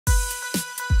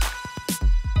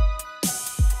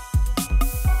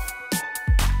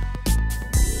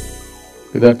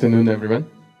Good afternoon, everyone.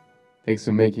 Thanks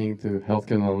for making it to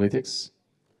Healthcare Analytics.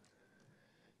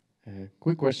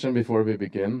 Quick question before we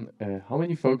begin. How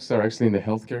many folks are actually in the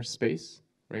healthcare space?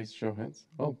 Raise show of hands.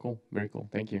 Oh, cool. Very cool.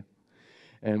 Thank you.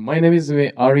 My name is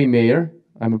Ari Mayer.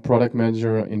 I'm a product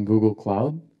manager in Google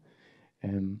Cloud.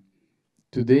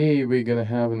 Today, we're going to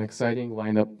have an exciting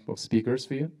lineup of speakers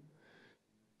for you.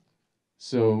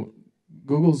 So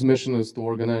Google's mission is to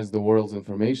organize the world's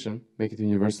information, make it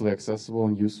universally accessible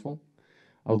and useful.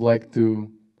 I would like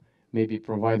to maybe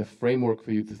provide a framework for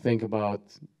you to think about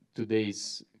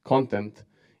today's content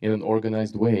in an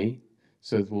organized way,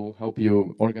 so it will help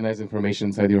you organize information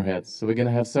inside your heads. So we're going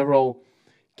to have several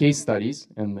case studies,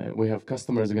 and we have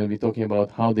customers who are going to be talking about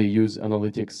how they use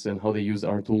analytics and how they use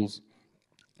our tools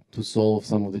to solve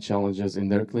some of the challenges in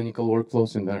their clinical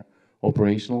workflows, in their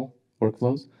operational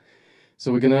workflows.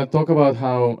 So we're going to talk about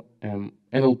how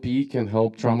NLP can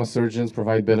help trauma surgeons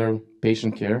provide better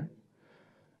patient care.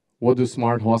 What do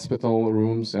smart hospital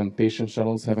rooms and patient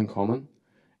shuttles have in common?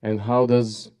 And how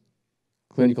does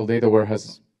clinical data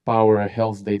warehouse power a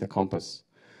health data compass?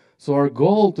 So our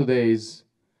goal today is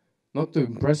not to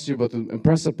impress you, but to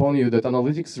impress upon you that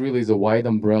analytics really is a wide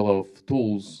umbrella of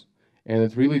tools, and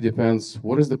it really depends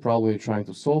what is the problem you're trying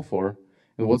to solve for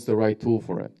and what's the right tool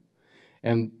for it.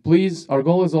 And please, our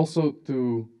goal is also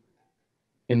to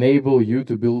enable you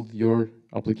to build your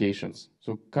applications.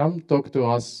 So come talk to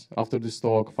us after this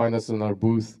talk, find us in our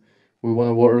booth. We want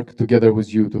to work together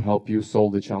with you to help you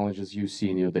solve the challenges you see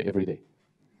in your day every day.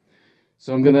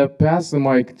 So I'm going to pass the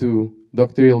mic to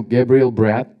Dr. Gabriel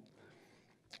Bratt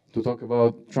to talk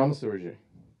about trauma surgery.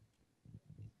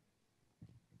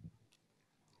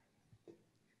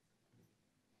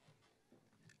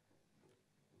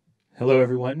 Hello,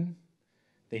 everyone.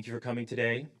 Thank you for coming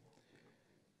today.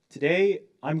 Today,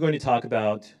 I'm going to talk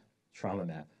about Trauma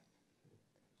Map.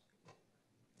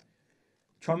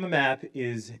 Trauma Map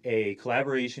is a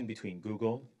collaboration between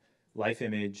Google,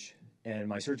 LifeImage, and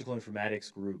my surgical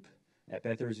informatics group at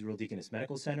Beth Israel Deaconess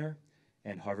Medical Center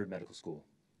and Harvard Medical School.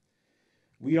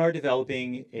 We are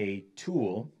developing a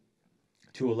tool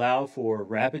to allow for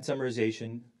rapid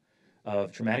summarization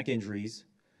of traumatic injuries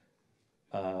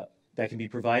that can be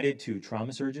provided to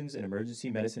trauma surgeons and emergency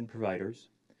medicine providers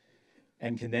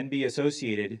and can then be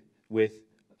associated with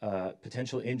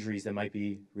potential injuries that might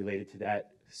be related to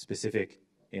that specific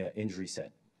injury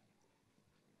set.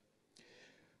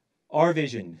 Our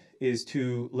vision is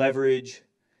to leverage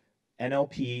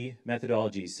NLP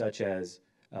methodologies such as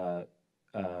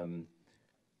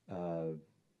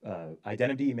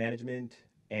identity management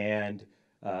and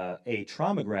a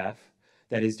trauma graph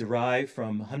that is derived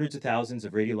from hundreds of thousands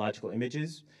of radiological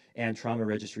images and trauma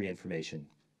registry information.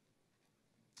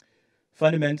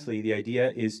 Fundamentally, the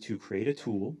idea is to create a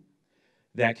tool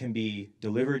that can be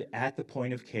delivered at the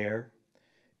point of care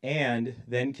and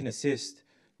then can assist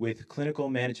with clinical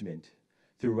management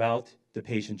throughout the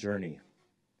patient journey.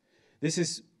 This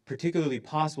is particularly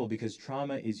possible because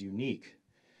trauma is unique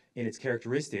in its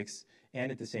characteristics,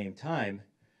 and at the same time,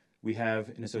 we have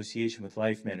an association with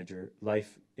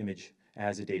LifeImage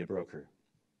as a data broker.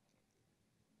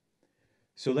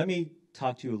 So let me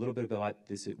talk to you a little bit about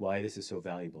why this is so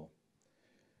valuable.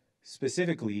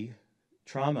 Specifically,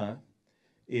 trauma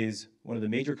is one of the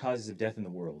major causes of death in the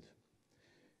world.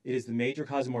 It is the major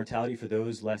cause of mortality for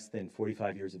those less than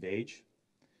 45 years of age.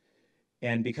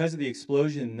 And because of the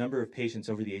explosion in the number of patients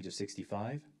over the age of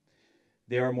 65,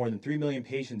 there are more than 3 million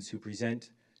patients who present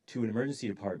to an emergency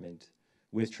department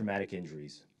with traumatic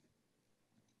injuries.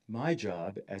 My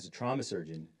job as a trauma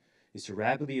surgeon is to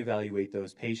rapidly evaluate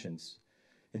those patients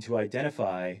and to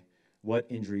identify what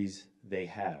injuries they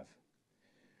have.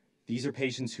 These are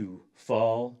patients who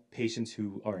fall, patients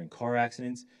who are in car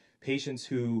accidents, patients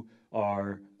who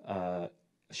are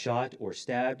shot or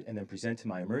stabbed and then present to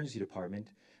my emergency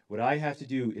department. What I have to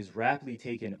do is rapidly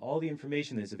take in all the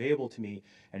information that's available to me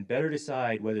and better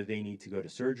decide whether they need to go to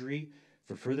surgery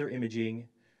for further imaging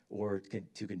or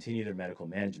to continue their medical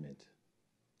management.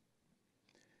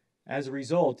 As a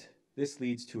result, this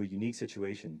leads to a unique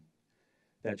situation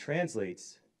that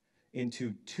translates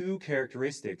into two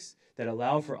characteristics that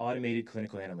allow for automated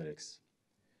clinical analytics.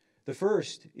 The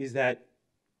first is that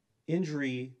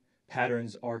injury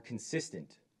patterns are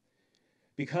consistent.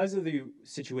 Because of the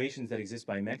situations that exist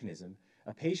by mechanism,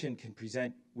 a patient can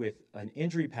present with an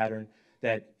injury pattern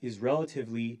that is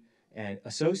relatively and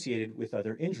associated with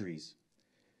other injuries.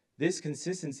 This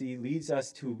consistency leads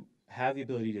us to have the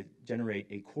ability to generate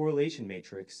a correlation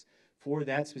matrix for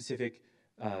that specific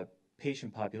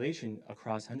patient population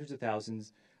across hundreds of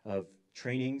thousands of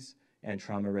trainings and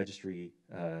trauma registry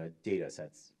data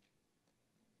sets.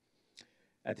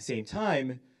 At the same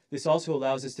time, This also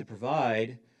allows us to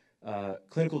provide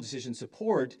clinical decision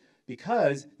support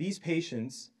because these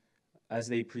patients, as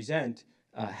they present,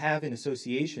 have an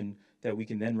association that we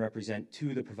can then represent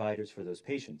to the providers for those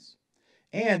patients.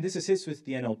 And this assists with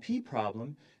the NLP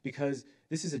problem because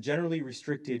this is a generally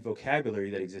restricted vocabulary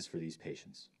that exists for these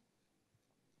patients.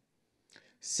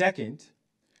 Second,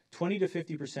 20 to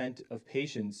 50% of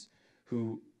patients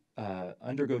who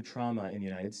undergo trauma in the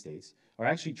United States are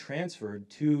actually transferred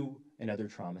to another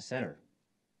trauma center.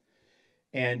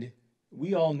 And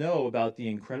we all know about the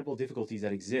incredible difficulties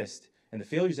that exist and the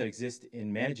failures that exist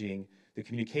in managing the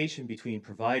communication between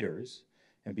providers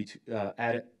and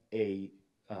at a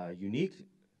unique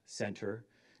center.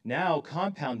 Now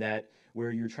compound that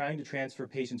where you're trying to transfer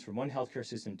patients from one healthcare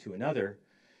system to another,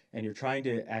 and you're trying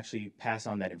to actually pass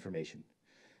on that information.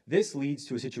 This leads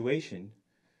to a situation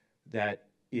that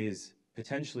is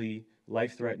potentially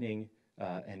life-threatening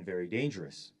and very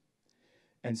dangerous.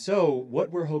 And so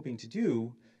what we're hoping to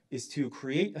do is to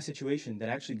create a situation that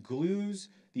actually glues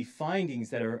the findings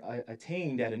that are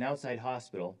attained at an outside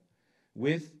hospital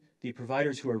with the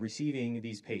providers who are receiving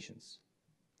these patients.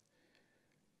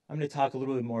 I'm going to talk a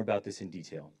little bit more about this in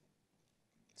detail.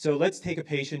 So let's take a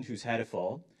patient who's had a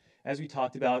fall. As we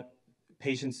talked about,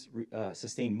 patients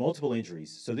sustain multiple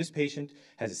injuries. So this patient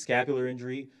has a scapular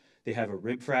injury, they have a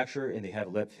rib fracture, and they have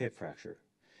a left hip fracture.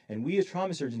 And we as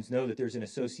trauma surgeons know that there's an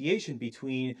association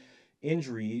between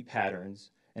injury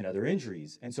patterns and other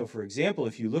injuries. And so, for example,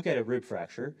 if you look at a rib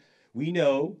fracture, we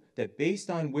know that based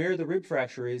on where the rib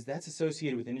fracture is, that's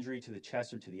associated with injury to the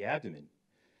chest or to the abdomen.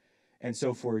 And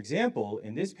so, for example,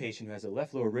 in this patient who has a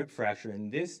left lower rib fracture, in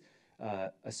this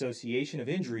association of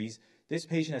injuries, this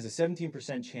patient has a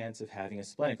 17% chance of having a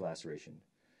splenic laceration.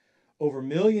 Over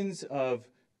millions of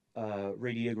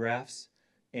radiographs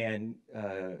and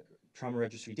trauma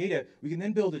registry data, we can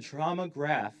then build a trauma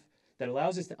graph that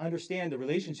allows us to understand the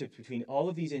relationships between all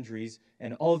of these injuries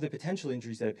and all of the potential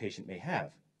injuries that a patient may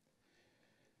have.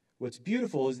 What's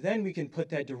beautiful is then we can put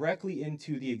that directly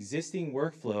into the existing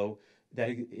workflow that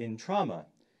in trauma.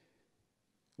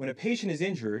 When a patient is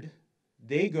injured,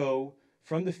 they go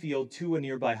from the field to a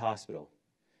nearby hospital.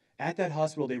 At that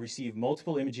hospital, they receive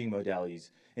multiple imaging modalities.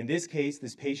 In this case,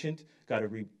 this patient got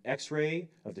a X-ray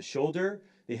of the shoulder.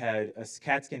 They had a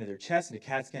CAT scan of their chest and a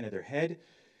CAT scan of their head.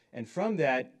 And from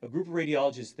that, a group of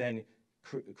radiologists then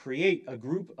create a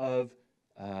group of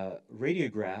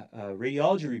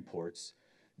radiology reports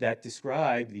that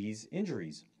describe these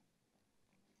injuries.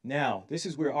 Now, this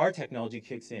is where our technology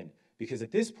kicks in, because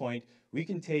at this point, we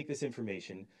can take this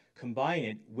information, combine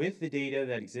it with the data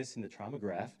that exists in the trauma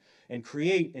graph, and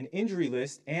create an injury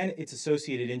list and its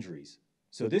associated injuries.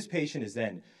 So this patient is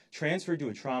then transferred to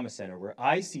a trauma center where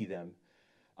I see them,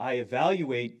 I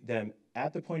evaluate them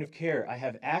at the point of care, I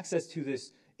have access to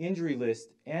this injury list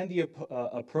and the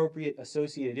appropriate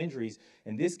associated injuries,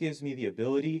 and this gives me the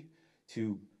ability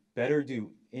to better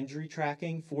do injury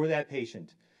tracking for that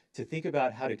patient, to think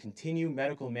about how to continue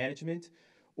medical management,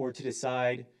 or to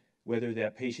decide whether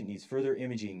that patient needs further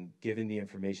imaging given the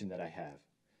information that I have.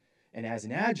 And as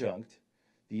an adjunct,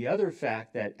 the other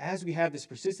fact that as we have this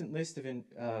persistent list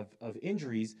of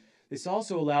injuries, this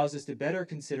also allows us to better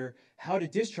consider how to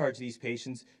discharge these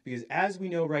patients, because as we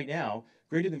know right now,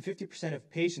 greater than 50% of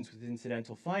patients with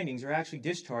incidental findings are actually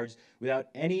discharged without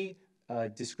any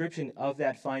description of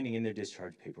that finding in their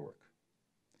discharge paperwork.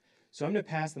 So I'm going to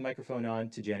pass the microphone on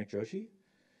to Janik Joshi,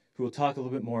 who will talk a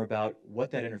little bit more about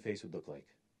what that interface would look like.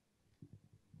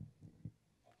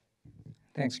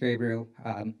 Thanks, Gabriel.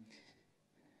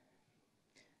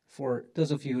 For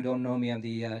those of you who don't know me, I'm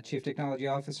the Chief Technology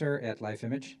Officer at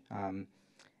LifeImage.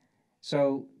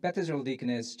 So Beth Israel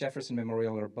Deaconess, Jefferson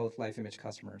Memorial are both LifeImage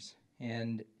customers.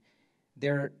 And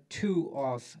they're two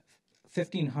of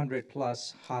 1,500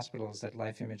 plus hospitals that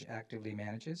LifeImage actively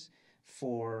manages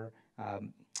for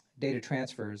data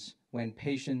transfers when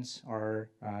patients are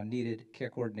needed care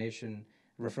coordination,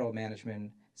 referral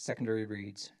management, secondary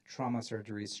reads, trauma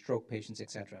surgeries, stroke patients,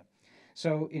 etc.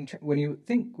 So when you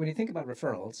think about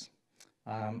referrals,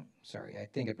 sorry, I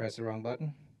think I pressed the wrong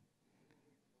button.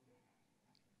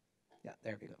 Yeah,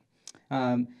 there we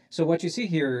go. So what you see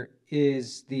here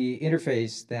is the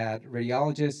interface that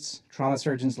radiologists, trauma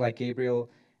surgeons like Gabriel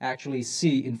actually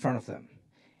see in front of them.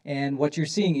 And what you're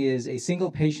seeing is a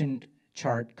single patient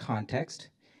chart context.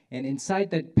 And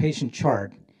inside that patient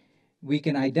chart, we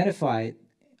can identify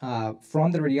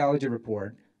from the radiology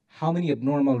report how many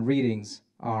abnormal readings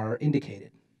are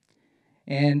indicated.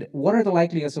 And what are the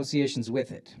likely associations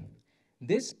with it?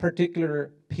 This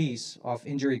particular piece of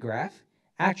injury graph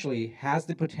actually has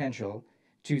the potential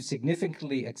to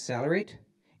significantly accelerate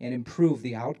and improve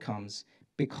the outcomes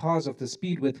because of the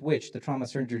speed with which the trauma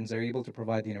surgeons are able to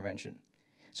provide the intervention.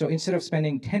 So instead of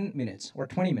spending 10 minutes or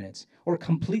 20 minutes or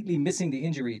completely missing the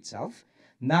injury itself,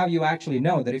 now you actually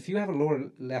know that if you have a lower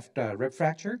left rib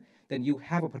fracture, then you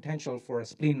have a potential for a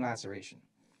spleen laceration.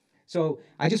 So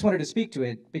I just wanted to speak to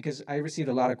it because I received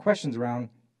a lot of questions around,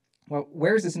 well,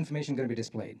 where is this information going to be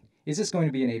displayed? Is this going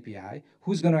to be an API?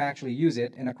 Who's going to actually use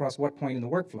it, and across what point in the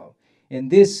workflow?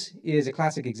 And this is a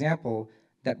classic example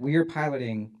that we're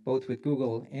piloting both with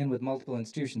Google and with multiple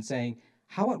institutions, saying,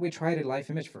 how about we try it at Life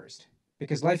Image first?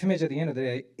 Because Life Image, at the end of the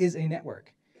day, is a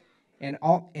network. And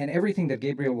everything that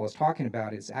Gabriel was talking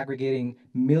about is aggregating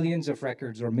millions of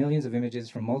records or millions of images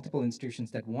from multiple institutions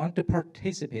that want to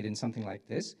participate in something like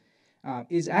this.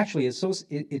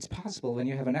 It's possible when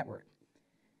you have a network.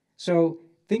 So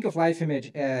think of Life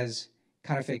Image as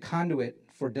kind of a conduit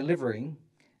for delivering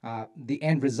the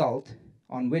end result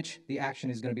on which the action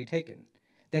is going to be taken.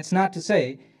 That's not to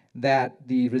say that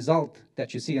the result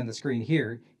that you see on the screen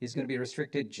here is going to be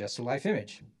restricted just to Life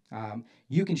Image.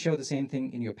 You can show the same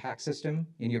thing in your PAC system,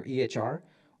 in your EHR,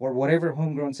 or whatever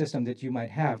homegrown system that you might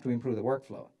have to improve the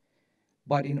workflow.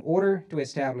 But in order to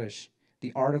establish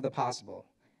the art of the possible,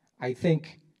 I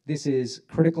think this is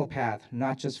critical path,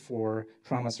 not just for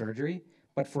trauma surgery,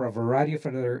 but for a variety of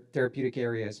other therapeutic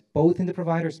areas, both in the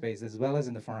provider space as well as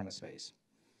in the pharma space.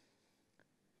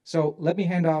 So let me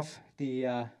hand off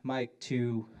the mic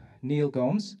to Neil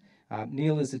Gomes.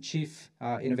 Neil is the Chief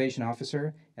Innovation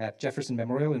Officer at Jefferson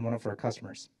Memorial and one of our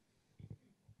customers.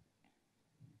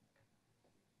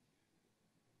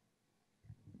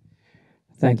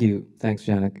 Thank you. Thanks,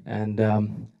 Janik. And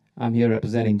I'm here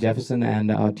representing Jefferson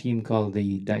and our team called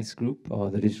the DICE Group,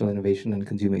 or the Digital Innovation and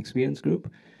Consumer Experience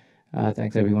Group.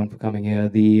 Thanks, everyone, for coming here.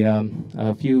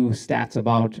 A few stats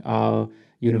about our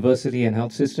university and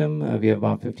health system. We have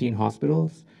about 15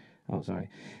 hospitals. Oh, sorry.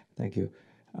 Thank you.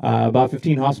 About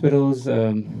 15 hospitals,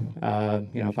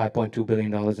 $5.2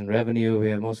 billion in revenue.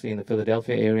 We are mostly in the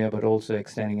Philadelphia area, but also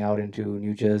extending out into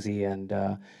New Jersey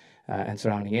and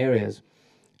surrounding areas.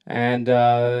 And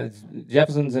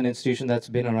Jefferson's an institution that's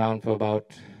been around for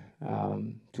about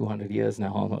 200 years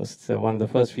now almost. So one of the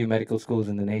first few medical schools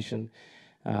in the nation,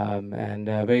 and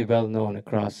very well known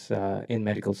across in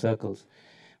medical circles.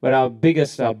 But our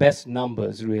best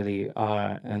numbers really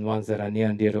are, and ones that are near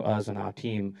and dear to us and our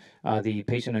team, are the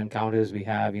patient encounters. We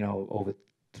have, over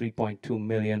 3.2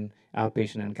 million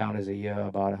outpatient encounters a year,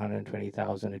 about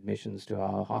 120,000 admissions to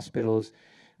our hospitals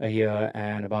a year,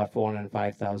 and about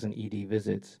 405,000 ED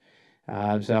visits.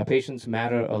 So our patients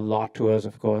matter a lot to us,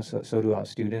 of course, so do our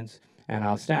students and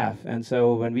our staff. And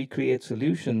so when we create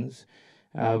solutions,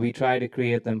 we try to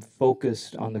create them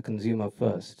focused on the consumer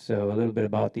first. So a little bit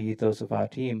about the ethos of our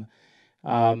team.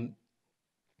 Our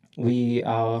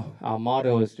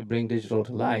motto is to bring digital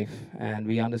to life, and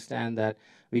we understand that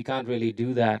we can't really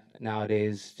do that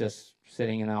nowadays just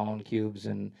sitting in our own cubes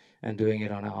and doing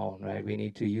it on our own, right? We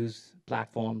need to use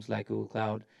platforms like Google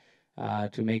Cloud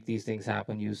to make these things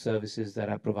happen, use services that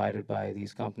are provided by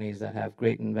these companies that have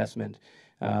great investment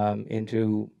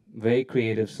into very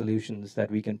creative solutions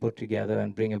that we can put together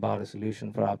and bring about a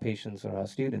solution for our patients or our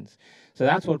students. So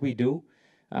that's what we do.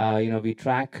 We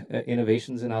track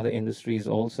innovations in other industries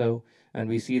also, and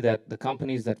we see that the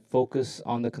companies that focus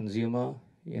on the consumer,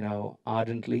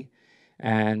 ardently,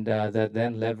 and that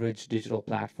then leverage digital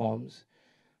platforms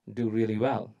do really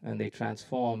well, and they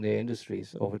transform their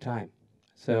industries over time.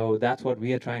 So that's what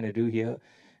we are trying to do here.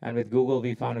 And with Google,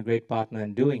 we found a great partner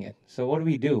in doing it. So what do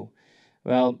we do?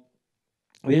 Well,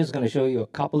 we're just going to show you a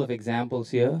couple of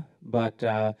examples here, but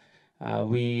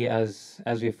we, as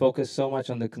we focus so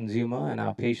much on the consumer and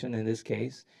our patient in this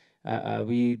case,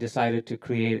 we decided to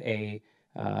create a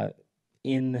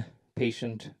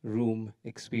in-patient room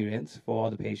experience for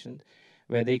the patient,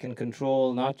 where they can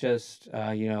control not just,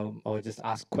 or just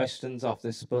ask questions of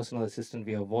this personal assistant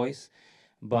via voice,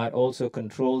 but also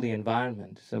control the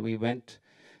environment. So we went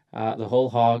the whole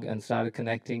hog and started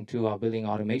connecting to our building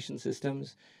automation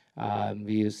systems.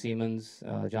 We use Siemens,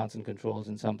 Johnson Controls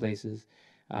in some places,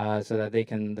 so that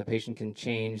the patient can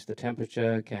change the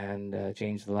temperature, can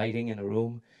change the lighting in a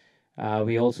room.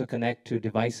 We also connect to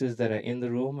devices that are in the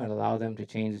room and allow them to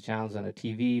change the channels on a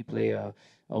TV, play a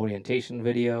orientation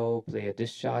video, play a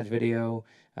discharge video,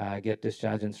 get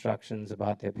discharge instructions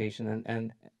about their patient.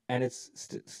 And it's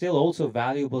still also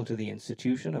valuable to the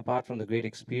institution. Apart from the great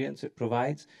experience it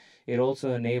provides, it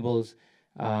also enables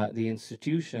the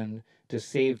institution to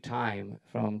save time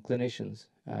from clinicians,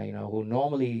 who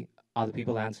normally are the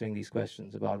people answering these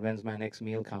questions about when's my next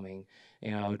meal coming,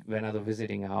 when are the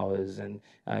visiting hours, and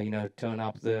turn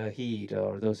up the heat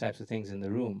or those types of things in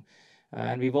the room.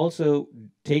 And we've also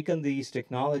taken these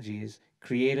technologies,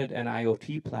 created an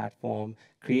IoT platform,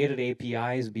 created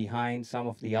APIs behind some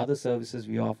of the other services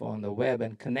we offer on the web,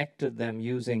 and connected them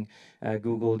using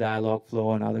Google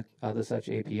Dialogflow and other such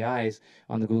APIs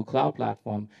on the Google Cloud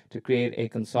platform to create a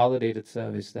consolidated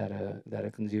service that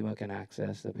a consumer can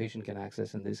access, the patient can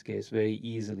access in this case, very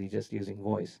easily just using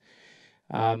voice.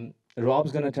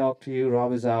 Rob's going to talk to you.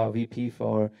 Rob is our VP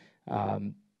for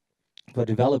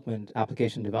development,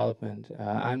 application development.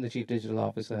 I'm the Chief Digital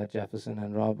Officer at Jefferson,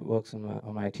 and Rob works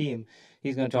on my team.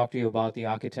 He's going to talk to you about the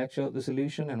architecture of the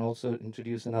solution and also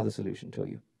introduce another solution to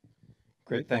you.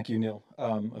 Great, thank you, Neil.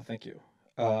 Thank you.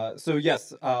 So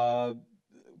yes,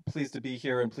 pleased to be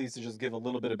here and pleased to just give a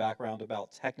little bit of background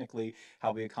about technically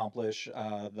how we accomplish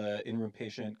the in-room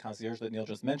patient concierge that Neil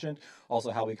just mentioned,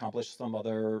 also how we accomplish some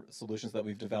other solutions that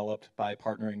we've developed by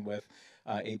partnering with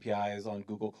APIs on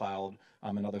Google Cloud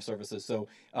and other services. So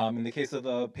in the case of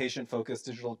the patient-focused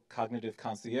digital cognitive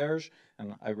concierge,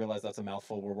 and I realize that's a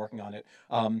mouthful, we're working on it,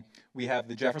 we have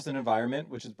the Jefferson environment,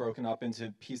 which is broken up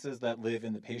into pieces that live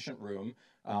in the patient room.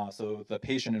 So the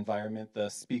patient environment, the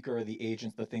speaker, the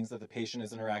agents, the things that the patient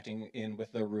is interacting in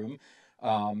with their room.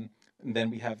 And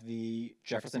then we have the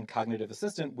Jefferson Cognitive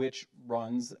Assistant, which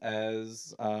runs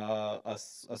as a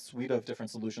suite of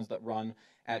different solutions that run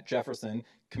at Jefferson,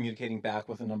 communicating back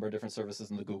with a number of different services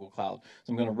in the Google Cloud.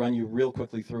 So I'm going to run you real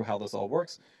quickly through how this all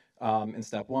works. In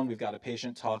step one, we've got a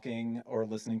patient talking or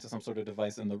listening to some sort of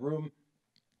device in the room,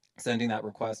 sending that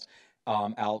request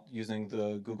out using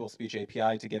the Google Speech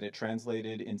API to get it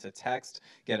translated into text,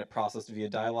 get it processed via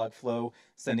Dialogflow,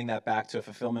 sending that back to a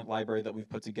fulfillment library that we've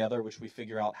put together, which we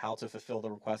figure out how to fulfill the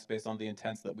request based on the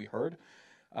intents that we heard.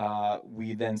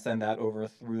 We then send that over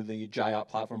through the GIOP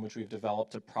platform, which we've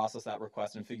developed to process that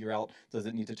request and figure out, does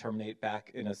it need to terminate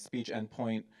back in a speech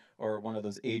endpoint or one of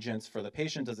those agents for the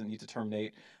patient? Does it need to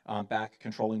terminate back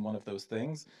controlling one of those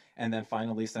things? And then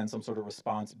finally send some sort of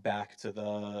response back to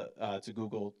to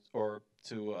Google or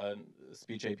to a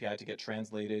speech API to get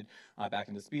translated back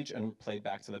into speech and played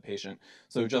back to the patient.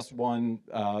 So just one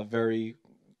very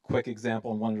quick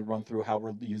example, and wanted to run through how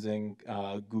we're using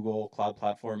Google Cloud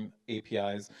Platform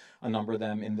APIs, a number of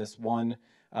them in this one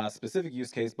specific use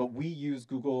case, but we use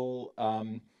Google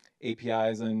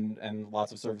APIs and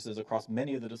lots of services across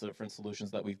many of the different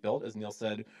solutions that we've built. As Neil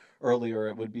said earlier,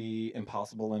 it would be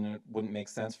impossible and it wouldn't make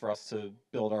sense for us to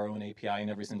build our own API in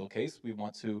every single case. We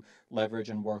want to leverage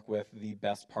and work with the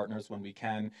best partners when we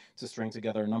can to string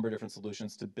together a number of different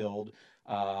solutions to build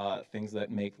things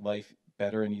that make life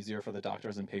better and easier for the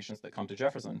doctors and patients that come to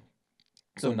Jefferson.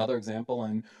 So another example,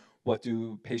 and what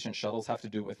do patient shuttles have to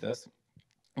do with this?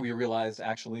 We realized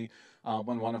actually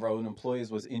when one of our own employees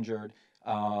was injured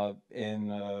in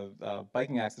a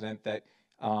biking accident that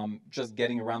just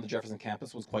getting around the Jefferson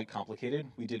campus was quite complicated.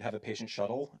 We did have a patient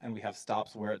shuttle and we have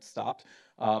stops where it stopped,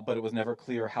 but it was never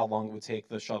clear how long it would take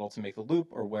the shuttle to make the loop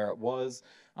or where it was,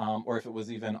 or if it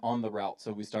was even on the route.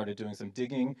 So we started doing some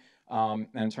digging and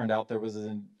it turned out there was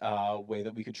a way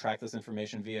that we could track this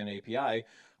information via an API.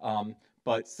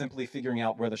 But simply figuring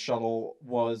out where the shuttle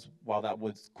was, while that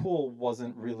was cool,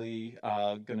 wasn't really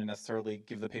going to necessarily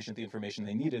give the patient the information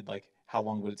they needed, like how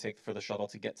long would it take for the shuttle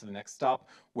to get to the next stop,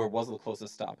 where was the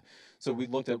closest stop. So we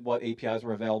looked at what APIs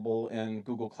were available in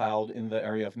Google Cloud in the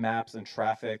area of maps and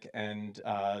traffic and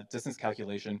distance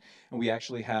calculation, and we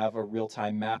actually have a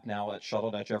real-time map now at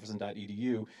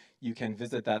shuttle.jefferson.edu. You can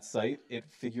visit that site. It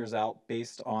figures out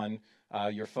based on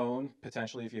your phone,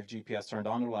 potentially if you have GPS turned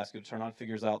on, it'll ask you to turn on,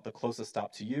 figures out the closest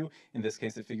stop to you. In this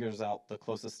case, it figures out the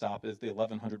closest stop is the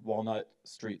 1100 Walnut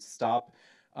Street stop.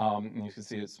 And you can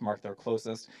see it's marked there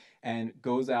closest, and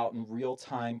goes out in real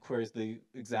time, queries the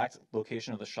exact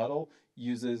location of the shuttle,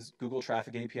 uses Google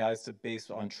Traffic APIs to,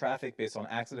 based on traffic, based on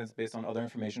accidents, based on other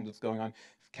information that's going on,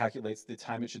 calculates the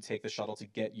time it should take the shuttle to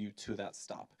get you to that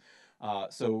stop.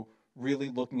 So really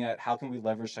looking at how can we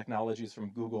leverage technologies from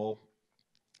Google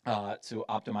to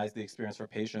optimize the experience for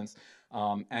patients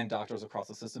and doctors across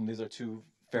the system. These are two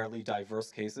fairly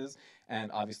diverse cases, and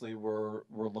obviously we're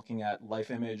looking at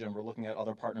LifeImage and we're looking at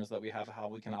other partners that we have, how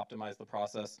we can optimize the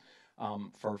process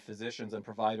for physicians and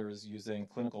providers using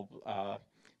clinical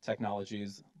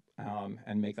technologies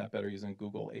and make that better using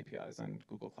Google APIs and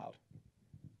Google Cloud.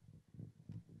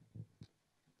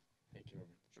 Thank you.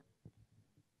 Sure.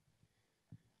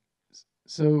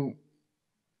 So,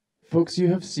 folks, you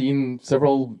have seen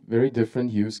several very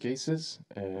different use cases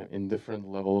in different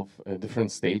level of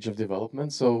different stage of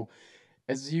development. So,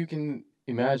 as you can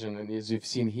imagine, and as you've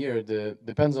seen here,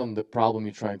 depends on the problem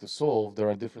you're trying to solve. There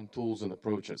are different tools and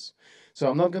approaches. So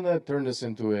I'm not going to turn this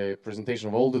into a presentation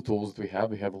of all the tools that we have.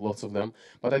 We have lots of them,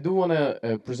 but I do want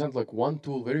to present like one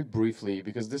tool very briefly,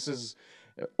 because this is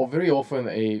very often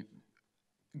a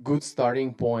good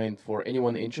starting point for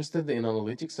anyone interested in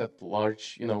analytics at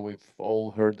large. You know, we've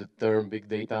all heard the term big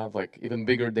data, like even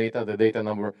bigger data, the data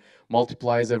number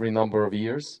multiplies every number of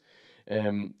years.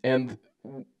 And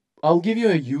I'll give you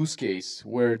a use case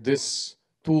where this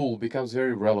tool becomes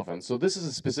very relevant. So this is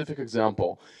a specific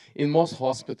example. In most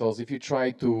hospitals, if you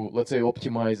try to, let's say,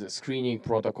 optimize a screening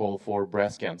protocol for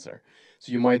breast cancer,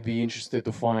 so you might be interested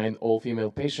to find all female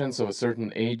patients of a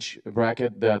certain age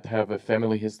bracket that have a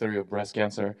family history of breast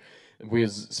cancer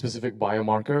with specific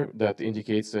biomarker that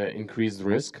indicates an increased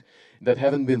risk that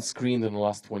haven't been screened in the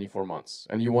last 24 months.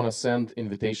 And you want to send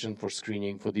invitation for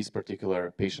screening for these particular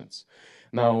patients.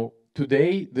 Now,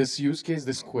 today, this use case,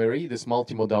 this query, this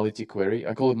multimodality query,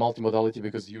 I call it multimodality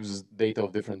because it uses data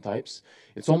of different types.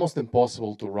 It's almost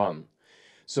impossible to run.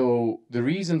 So the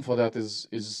reason for that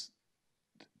is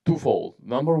twofold.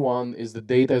 Number one is the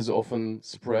data is often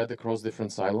spread across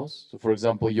different silos. So for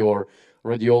example, your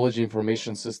radiology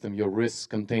information system, your RIS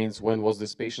contains when was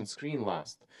this patient screened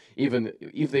last, even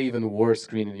if they even were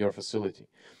screened in your facility.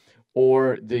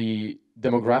 Or the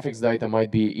demographics data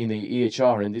might be in a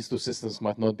EHR, and these two systems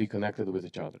might not be connected with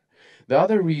each other. The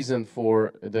other reason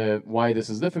for why this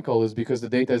is difficult is because the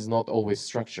data is not always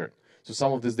structured. So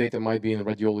some of this data might be in a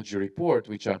radiology report,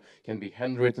 which can be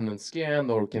handwritten and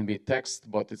scanned, or can be text,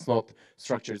 but it's not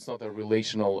structured. It's not a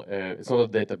relational. It's not a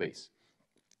database.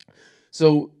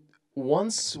 So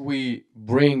once we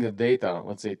bring the data,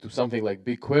 let's say, to something like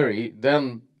BigQuery,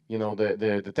 then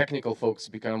the technical folks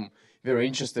become very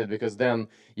interested because then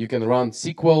you can run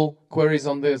SQL queries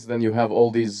on this. Then you have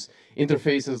all these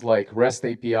interfaces like REST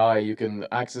API. You can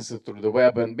access it through the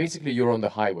web, and basically you're on the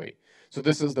highway. So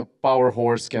this is the power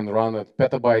horse, can run at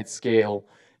petabyte scale,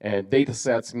 data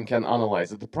sets, and can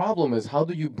analyze it. The problem is, how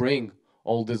do you bring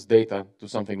all this data to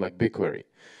something like BigQuery?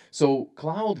 So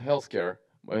cloud healthcare,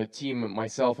 a team,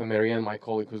 myself and Marianne, my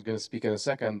colleague who's going to speak in a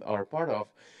second, are part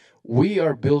of, we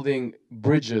are building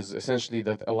bridges essentially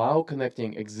that allow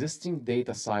connecting existing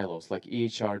data silos like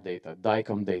EHR data,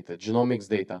 DICOM data, genomics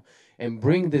data, and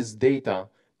bring this data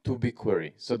to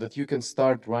BigQuery so that you can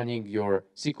start running your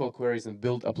SQL queries and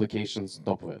build applications on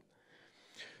top of it.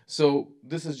 So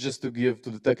this is just to give to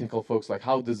the technical folks, like,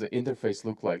 how does the interface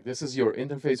look like? This is your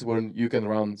interface where you can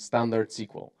run standard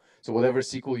SQL. So whatever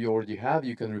SQL you already have,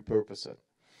 you can repurpose it.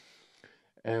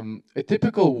 A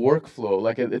typical workflow,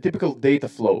 like a typical data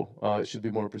flow, should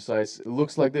be more precise, it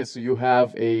looks like this. So you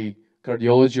have a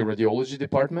cardiology, radiology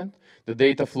department. The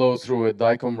data flows through a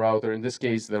DICOM router. In this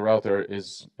case, the router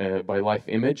is by Life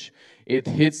Image. It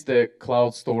hits the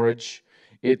cloud storage.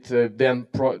 It then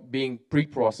being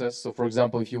pre-processed. So for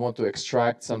example, if you want to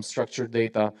extract some structured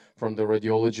data from the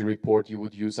radiology report, you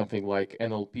would use something like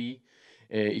NLP.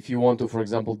 If you want to, for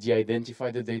example,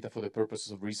 de-identify the data for the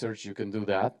purposes of research, you can do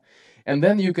that. And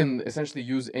then you can essentially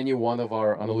use any one of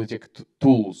our analytic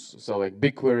tools. So like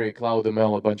BigQuery,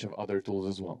 CloudML, a bunch of other tools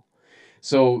as well.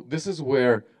 So this is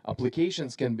where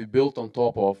applications can be built on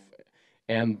top of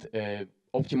and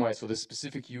optimized for the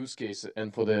specific use case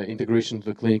and for the integration to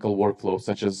the clinical workflow,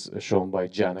 such as shown by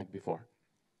Janek before.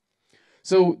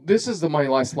 So this is my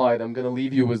last slide. I'm going to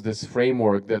leave you with this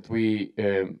framework that we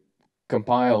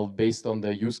compiled based on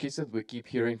the use cases we keep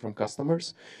hearing from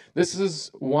customers. This is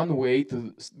one way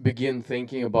to begin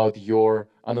thinking about your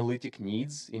analytic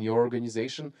needs in your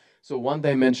organization. So one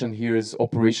dimension here is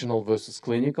operational versus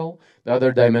clinical. The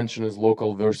other dimension is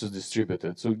local versus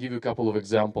distributed. So I'll give you a couple of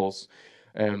examples.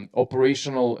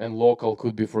 Operational and local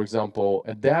could be, for example,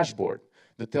 a dashboard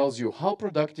that tells you how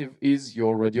productive is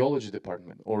your radiology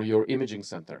department or your imaging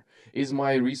center.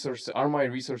 Are my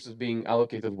resources being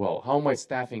allocated well? How are my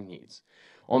staffing needs?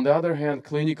 On the other hand,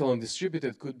 clinical and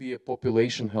distributed could be a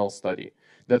population health study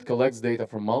that collects data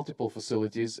from multiple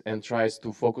facilities and tries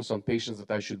to focus on patients that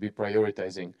I should be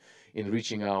prioritizing in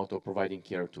reaching out or providing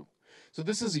care to. So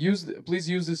this is please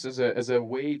use this as a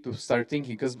way to start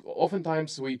thinking, because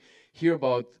oftentimes we hear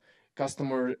about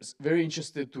customers very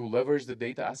interested to leverage the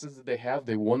data assets that they have.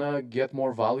 They want to get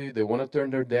more value. They want to turn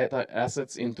their data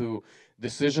assets into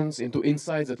decisions, into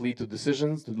insights that lead to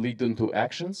decisions, that lead into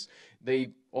actions.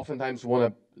 They oftentimes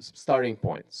want a starting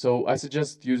point. So I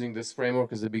suggest using this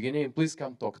framework as the beginning, and please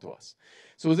come talk to us.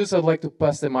 So with this, I'd like to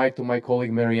pass the mic to my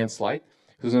colleague, Marianne Slide,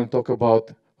 who's going to talk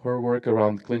about her work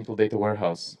around clinical data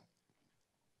warehouse.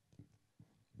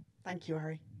 Thank you,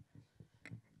 Ari.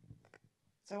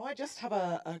 So I just have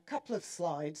a couple of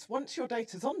slides. Once your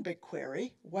data's on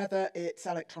BigQuery, whether it's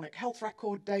electronic health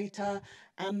record data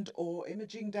and or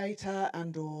imaging data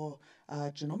and or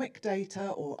genomic data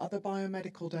or other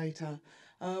biomedical data,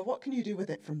 what can you do with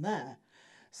it from there?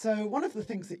 So one of the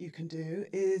things that you can do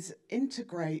is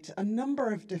integrate a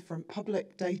number of different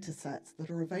public data sets that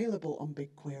are available on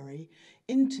BigQuery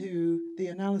into the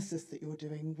analysis that you're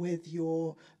doing with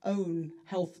your own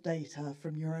health data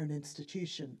from your own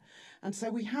institution. And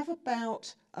so we have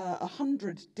about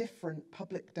 100 different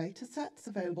public data sets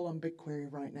available on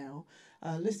BigQuery right now.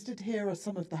 Listed here are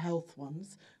some of the health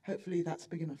ones. Hopefully that's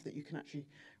big enough that you can actually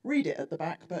read it at the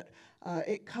back, but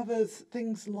it covers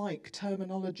things like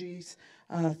terminologies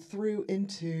through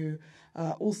into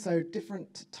also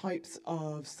different types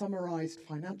of summarized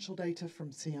financial data from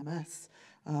CMS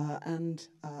and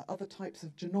other types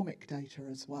of genomic data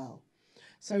as well.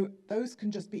 So those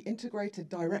can just be integrated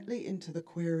directly into the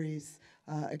queries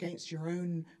against your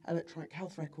own electronic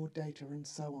health record data and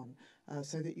so on,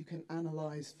 so that you can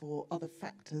analyze for other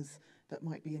factors that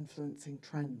might be influencing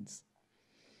trends.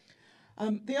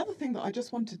 The other thing that I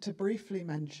just wanted to briefly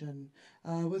mention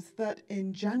was that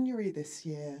in January this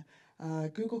year,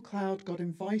 Google Cloud got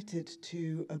invited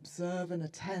to observe and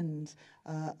attend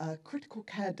a critical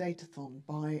care datathon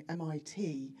by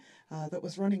MIT that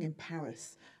was running in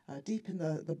Paris, deep in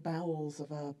the bowels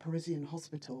of a Parisian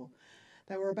hospital.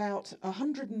 There were about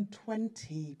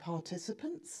 120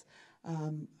 participants,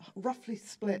 roughly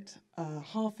split,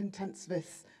 half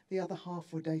intensivists, the other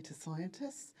half were data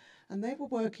scientists, and they were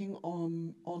working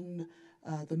on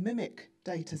the MIMIC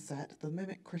data set, the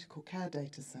MIMIC critical care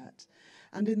data set.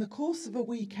 And in the course of a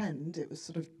weekend, it was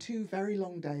sort of 2 very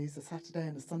long days, a Saturday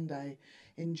and a Sunday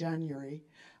in January,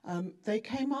 they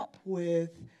came up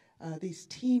with these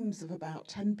teams of about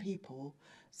 10 people,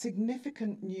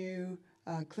 significant new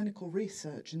clinical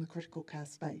research in the critical care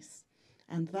space.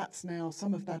 And that's now,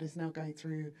 some of that is now going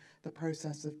through the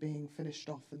process of being finished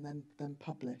off and then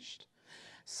published.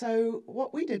 So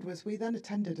what we did was we then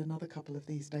attended another couple of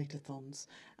these datathons,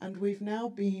 and we've now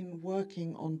been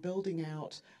working on building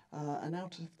out an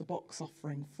out-of-the-box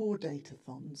offering for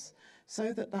datathons,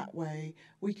 so that way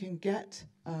we can get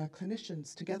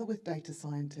clinicians together with data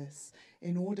scientists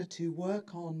in order to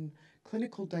work on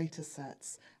clinical data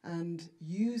sets and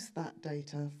use that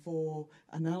data for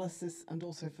analysis and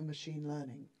also for machine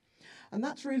learning. And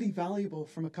that's really valuable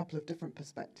from a couple of different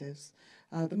perspectives.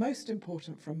 The most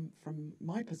important from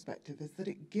my perspective is that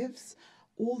it gives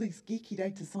all these geeky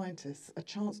data scientists a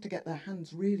chance to get their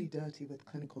hands really dirty with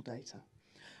clinical data.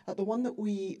 At the one that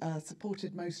we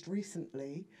supported most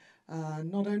recently,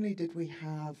 not only did we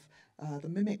have the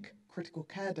MIMIC critical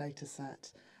care data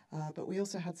set, but we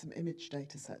also had some image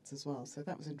data sets as well, so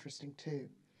that was interesting too.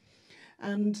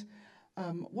 And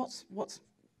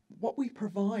what we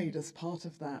provide as part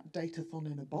of that Datathon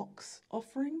in a Box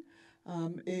offering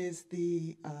is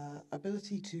the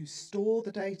ability to store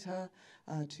the data,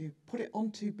 to put it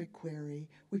onto BigQuery.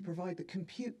 We provide the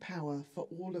compute power for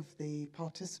all of the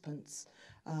participants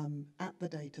at the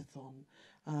Datathon.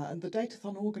 And the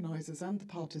Datathon organisers and the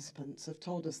participants have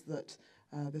told us that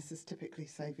this is typically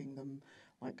saving them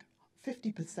like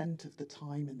 50% of the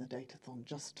time in the Datathon,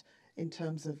 just in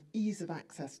terms of ease of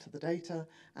access to the data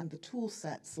and the tool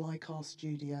sets like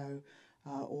RStudio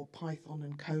or Python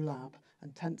and Colab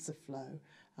and TensorFlow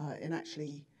in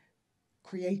actually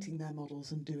creating their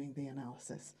models and doing the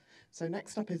analysis. So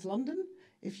next up is London.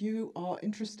 If you are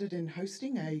interested in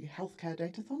hosting a healthcare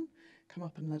datathon, come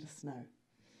up and let us know.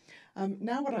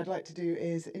 Now what I'd like to do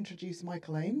is introduce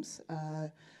Michael Ames,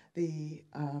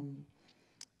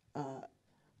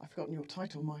 I've forgotten your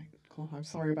title, Michael, I'm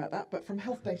sorry about that, but from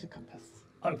Health Data Compass.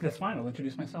 Oh, that's fine, I'll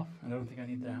introduce myself. I don't think I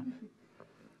need that,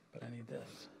 but I need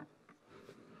this.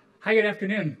 Hi, good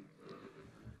afternoon.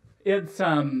 It's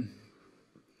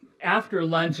after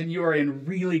lunch and you are in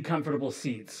really comfortable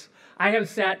seats. I have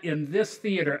sat in this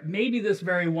theater, maybe this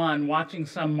very one, watching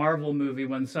some Marvel movie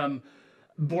when some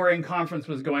boring conference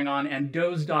was going on and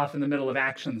dozed off in the middle of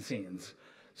action scenes.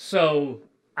 So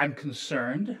I'm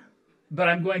concerned, but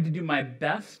I'm going to do my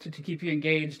best to keep you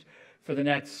engaged for the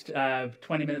next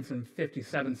 20 minutes and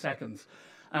 57 seconds.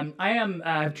 I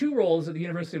have 2 roles at the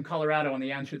University of Colorado on the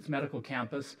Anschutz Medical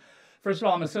Campus. First of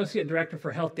all, I'm Associate Director for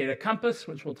Health Data Compass,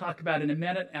 which we'll talk about in a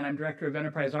minute, and I'm Director of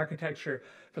Enterprise Architecture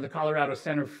for the Colorado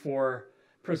Center for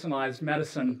Personalized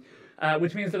Medicine,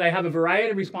 which means that I have a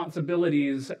variety of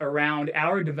responsibilities around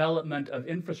our development of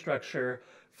infrastructure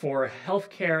for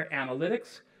healthcare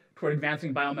analytics toward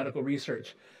advancing biomedical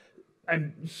research.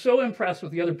 I'm so impressed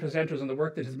with the other presenters and the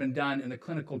work that has been done in the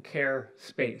clinical care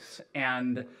space,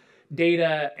 and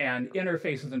data and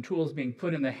interfaces and tools being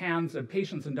put in the hands of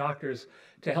patients and doctors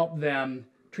to help them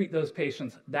treat those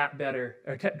patients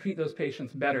treat those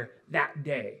patients better that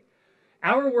day.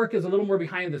 Our work is a little more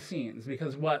behind the scenes,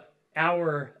 because what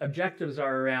our objectives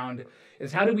are around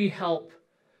is how do we help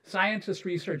scientists,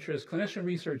 researchers, clinician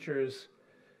researchers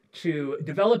to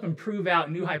develop and prove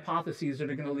out new hypotheses that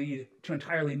are going to lead to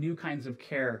entirely new kinds of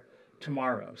care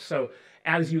tomorrow. So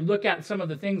as you look at some of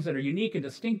the things that are unique and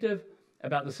distinctive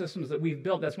about the systems that we've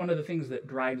built, that's one of the things that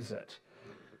drives it.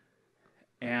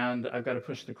 And I've got to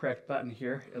push the correct button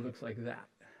here. It looks like that.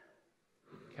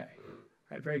 Okay, all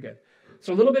right, very good.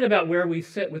 So a little bit about where we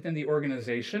sit within the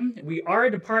organization. We are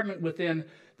a department within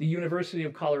the University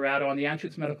of Colorado on the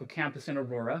Anschutz Medical Campus in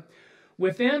Aurora,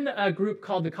 within a group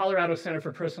called the Colorado Center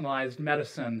for Personalized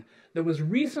Medicine that was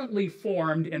recently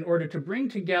formed in order to bring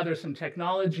together some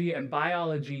technology and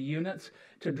biology units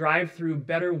to drive through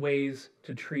better ways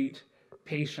to treat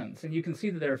patients. And you can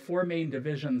see that there are 4 main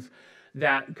divisions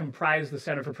that comprise the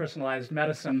Center for Personalized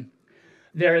Medicine.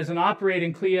 There is an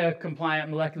operating CLIA-compliant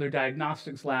molecular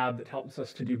diagnostics lab that helps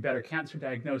us to do better cancer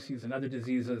diagnoses and other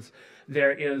diseases.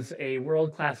 There is a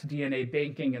world-class DNA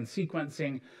banking and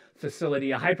sequencing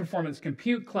facility, a high-performance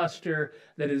compute cluster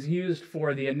that is used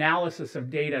for the analysis of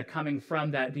data coming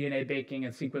from that DNA banking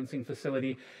and sequencing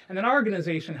facility. And then our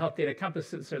organization, Health Data Compass,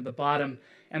 sits there at the bottom,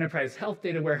 enterprise health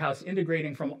data warehouse,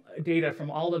 integrating from data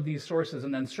from all of these sources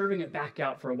and then serving it back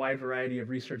out for a wide variety of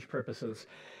research purposes.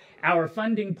 Our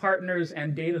funding partners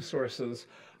and data sources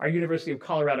are University of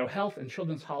Colorado Health and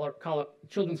Children's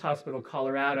Hospital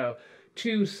Colorado,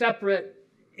 2 separate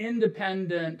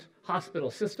independent hospital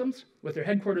systems with their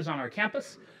headquarters on our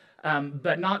campus,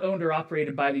 but not owned or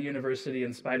operated by the university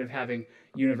in spite of having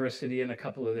university in a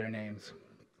couple of their names.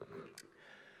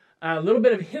 A little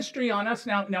bit of history on us.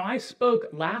 Now I spoke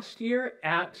last year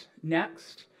at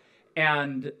Next,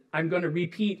 and I'm going to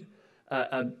repeat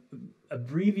an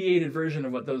abbreviated version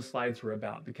of what those slides were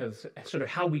about, because sort of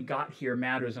how we got here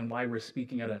matters and why we're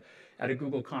speaking at a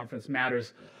Google conference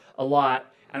matters a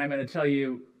lot. And I'm going to tell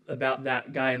you about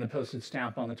that guy in the postage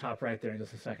stamp on the top right there in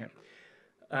just a second.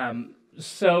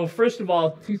 So first of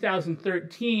all,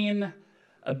 2013,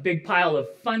 a big pile of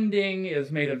funding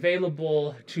is made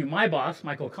available to my boss,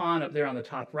 Michael Kahn, up there on the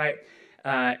top right,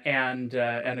 and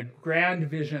a grand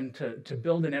vision to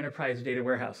build an enterprise data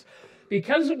warehouse.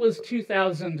 Because it was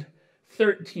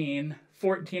 2013,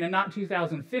 14, and not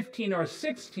 2015 or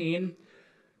 16,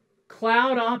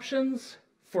 cloud options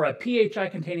for a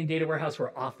PHI-containing data warehouse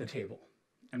were off the table,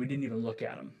 and we didn't even look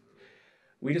at them.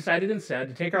 We decided instead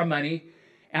to take our money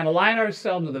and align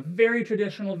ourselves with a very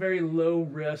traditional, very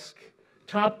low-risk,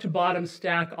 top-to-bottom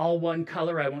stack, all one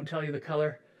color, I won't tell you the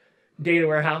color, data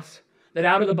warehouse that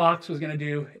out of the box was going to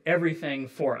do everything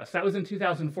for us. That was in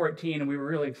 2014, and we were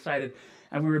really excited,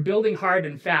 and we were building hard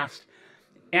and fast.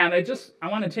 And I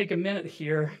want to take a minute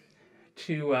here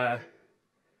to,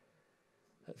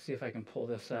 let's see if I can pull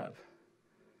this up.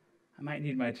 I might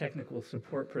need my technical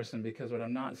support person, because what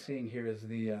I'm not seeing here is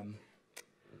the,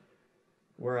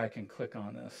 where I can click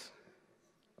on this.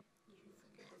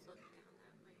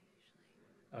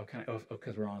 Oh,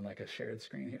 because we're on like a shared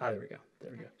screen here. Oh, there we go.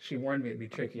 There we go. She warned me it'd be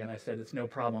tricky, and I said, it's no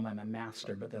problem. I'm a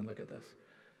master, but then look at this.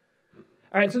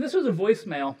 All right, so this was a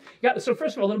voicemail. Yeah, so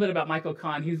first of all, a little bit about Michael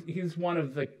Kahn. He's one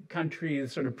of the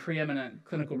country's sort of preeminent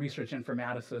clinical research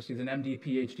informaticists. He's an MD,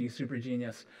 PhD, super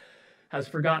genius, has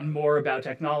forgotten more about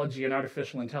technology and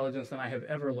artificial intelligence than I have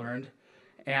ever learned.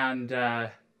 And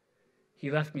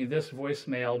he left me this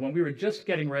voicemail when we were just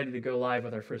getting ready to go live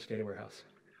with our first data warehouse.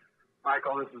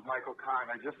 Michael, this is Michael Kahn.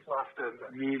 I just left a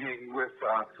meeting with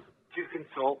 2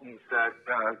 consultants that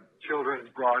Children's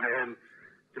brought in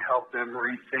to help them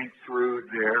rethink through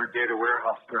their data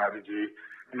warehouse strategy.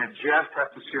 And I just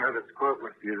have to share this quote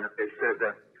with you that they said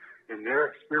that in their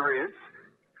experience,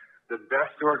 the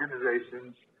best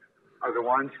organizations are the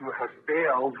ones who have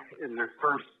failed in their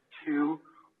first 2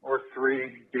 or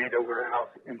 3 data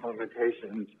warehouse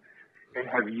implementations and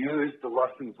have used the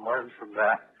lessons learned from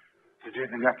that to do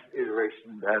the next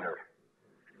iteration better.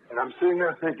 And I'm sitting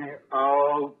there thinking,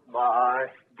 oh my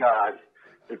God,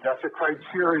 if that's a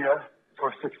criteria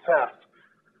for success,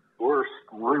 we're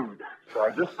screwed. So I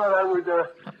just thought I would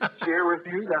share with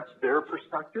you that's their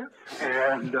perspective,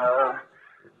 and I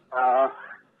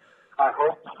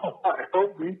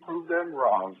hope we prove them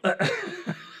wrong.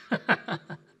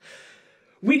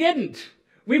 We didn't.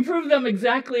 We proved them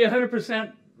exactly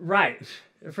 100% right.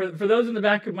 For those in the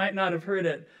back who might not have heard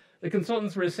it, the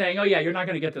consultants were saying, oh yeah, you're not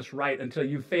going to get this right until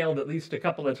you've failed at least a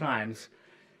couple of times.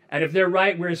 And if they're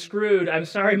right, we're screwed. I'm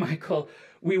sorry, Michael.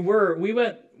 We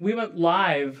went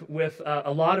live with a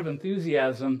lot of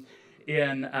enthusiasm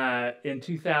in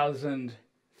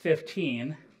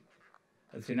 2015.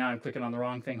 Let's see, now I'm clicking on the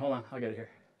wrong thing. Hold on, I'll get it here.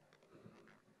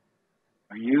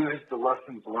 Use the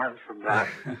lessons learned from that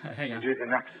Hang to on. do the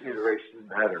next iteration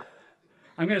better.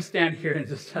 I'm going to stand here and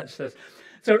just touch this.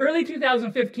 So early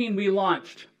 2015, we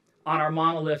launched on our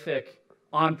monolithic,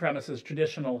 on-premises,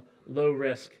 traditional,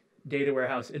 low-risk data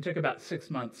warehouse. It took about 6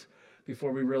 months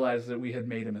before we realized that we had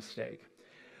made a mistake.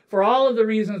 For all of the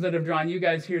reasons that have drawn you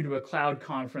guys here to a cloud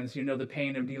conference, you know the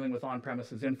pain of dealing with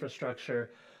on-premises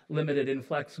infrastructure, limited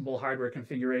inflexible hardware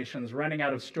configurations, running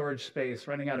out of storage space,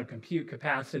 running out of compute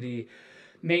capacity,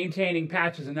 maintaining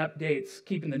patches and updates,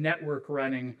 keeping the network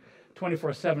running,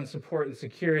 24/7 support and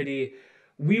security.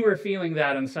 We were feeling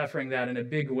that and suffering that in a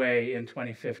big way in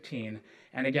 2015.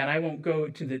 And again, I won't go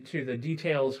to the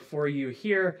details for you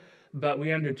here, but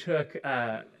we undertook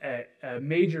a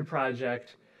major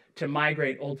project to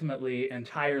migrate ultimately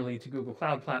entirely to Google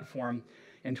Cloud Platform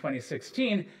in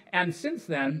 2016. And since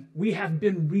then, we have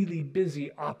been really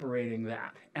busy operating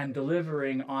that and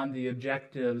delivering on the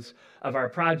objectives of our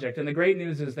project. And the great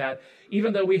news is that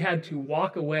even though we had to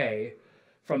walk away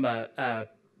from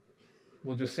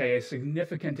we'll just say a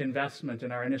significant investment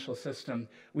in our initial system,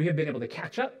 we have been able to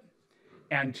catch up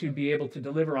and to be able to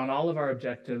deliver on all of our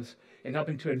objectives in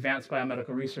helping to advance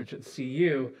biomedical research at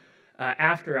CU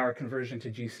after our conversion to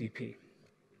GCP.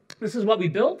 This is what we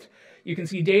built. You can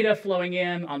see data flowing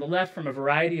in on the left from a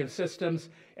variety of systems.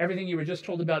 Everything you were just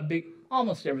told about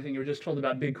almost everything you were just told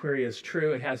about BigQuery is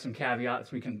true. It has some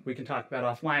caveats we can talk about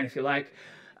offline if you like.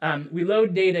 We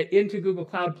load data into Google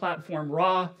Cloud Platform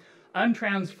raw,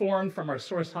 untransformed from our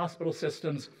source hospital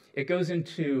systems. It goes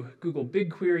into Google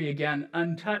BigQuery again,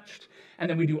 untouched. And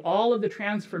then we do all of the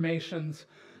transformations,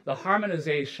 the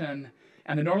harmonization,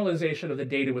 and the normalization of the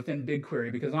data within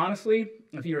BigQuery. Because honestly,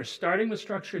 if you are starting with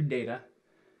structured data,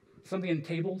 something in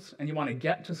tables, and you want to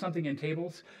get to something in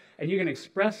tables, and you can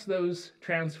express those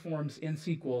transforms in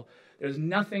SQL, there's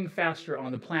nothing faster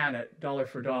on the planet, dollar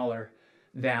for dollar,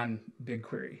 than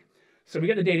BigQuery. So we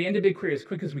get the data into BigQuery as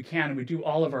quick as we can, and we do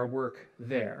all of our work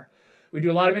there. We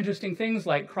do a lot of interesting things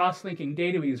like cross-linking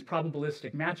data. We use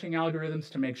probabilistic matching algorithms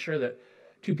to make sure that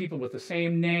two people with the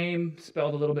same name,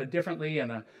 spelled a little bit differently,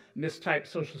 and a mistyped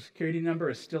social security number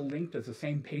is still linked as the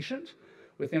same patient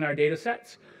within our data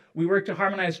sets. We work to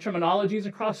harmonize terminologies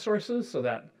across sources so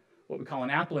that what we call an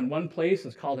apple in one place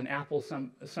is called an apple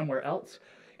somewhere else.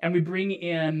 And we bring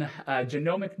in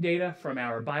genomic data from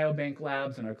our biobank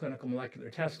labs and our clinical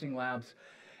molecular testing labs,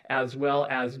 as well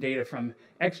as data from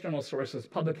external sources,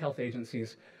 public health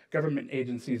agencies, government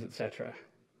agencies, etc.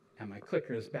 And my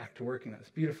clicker is back to working. That's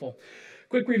beautiful.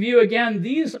 Quick review again.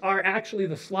 These are actually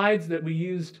the slides that we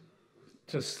used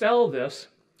to sell this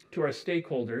to our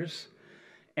stakeholders.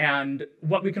 And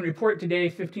what we can report today,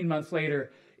 15 months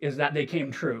later, is that they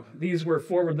came true. These were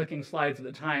forward-looking slides at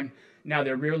the time. Now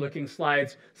they're rear-looking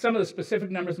slides. Some of the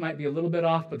specific numbers might be a little bit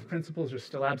off, but the principles are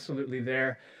still absolutely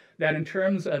there. That in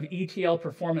terms of ETL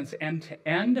performance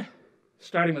end-to-end,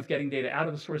 starting with getting data out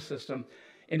of the source system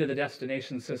into the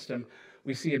destination system,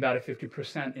 we see about a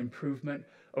 50% improvement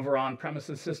over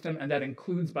on-premises system, and that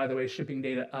includes, by the way, shipping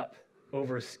data up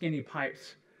over skinny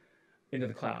pipes into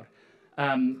the cloud.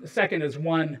 Second is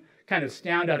one kind of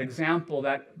standout example,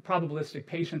 that probabilistic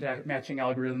patient matching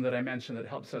algorithm that I mentioned that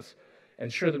helps us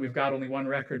ensure that we've got only one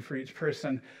record for each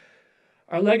person.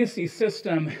 Our legacy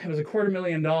system, it was a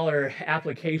 $250,000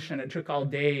 application. It took all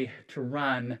day to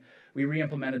run. We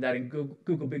re-implemented that in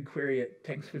Google BigQuery. It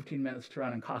takes 15 minutes to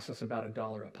run and costs us about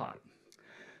 $1 a pop.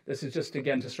 This is just,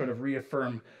 again, to sort of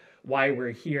reaffirm why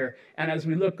we're here. And as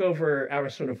we look over our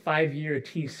sort of 5-year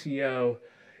TCO,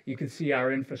 you can see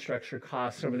our infrastructure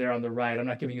costs over there on the right. I'm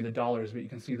not giving you the dollars, but you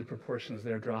can see the proportions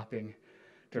there dropping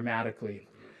dramatically.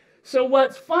 So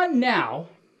what's fun now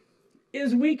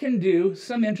is we can do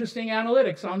some interesting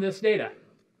analytics on this data.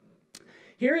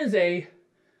 Here is a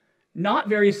not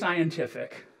very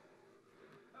scientific,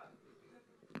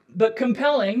 but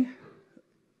compelling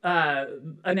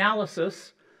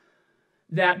analysis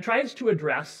that tries to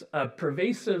address a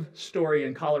pervasive story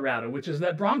in Colorado, which is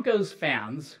that Broncos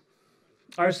fans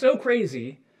are so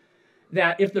crazy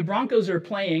that if the Broncos are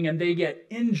playing and they get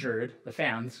injured, the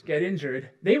fans get injured,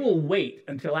 they will wait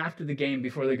until after the game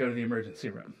before they go to the emergency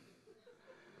room.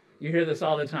 You hear this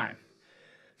all the time.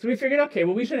 So we figured, okay,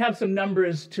 well, we should have some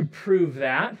numbers to prove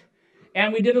that.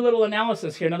 And we did a little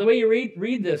analysis here. Now, the way you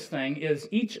read this thing is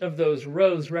each of those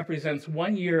rows represents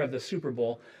 1 year of the Super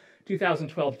Bowl,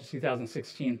 2012 to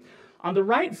 2016. On the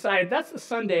right side, that's the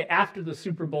Sunday after the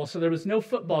Super Bowl, so there was no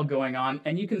football going on,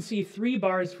 and you can see 3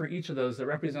 bars for each of those that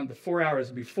represent the 4 hours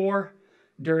before,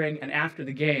 during, and after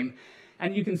the game.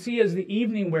 And you can see as the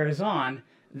evening wears on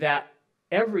that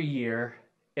every year,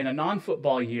 in a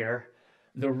non-football year,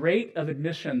 the rate of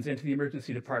admissions into the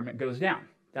emergency department goes down.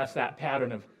 That's that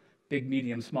pattern of big,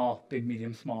 medium, small, big,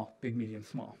 medium, small, big, medium,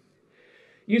 small.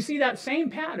 You see that same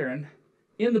pattern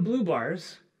in the blue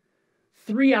bars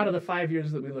 3 out of the 5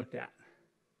 years that we looked at.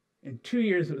 In 2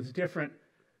 years, it was different.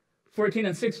 14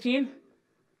 and 16? Does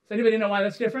anybody know why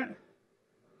that's different?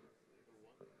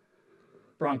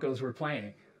 Broncos were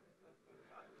playing.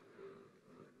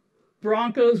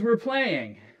 Broncos were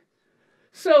playing.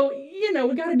 So, you know,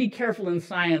 we got to be careful in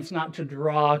science not to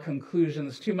draw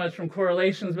conclusions too much from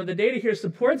correlations, but the data here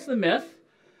supports the myth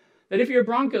that if you're a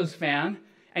Broncos fan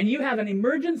and you have an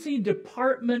emergency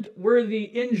department-worthy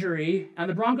injury and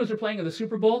the Broncos are playing in the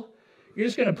Super Bowl, you're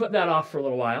just going to put that off for a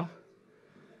little while.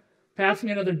 Pass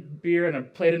me another beer and a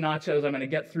plate of nachos. I'm going to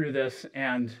get through this,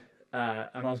 and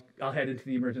I'll head into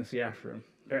the emergency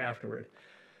afterward.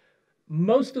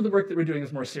 Most of the work that we're doing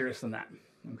is more serious than that.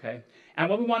 Okay, and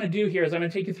what we want to do here is I'm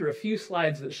going to take you through a few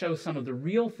slides that show some of the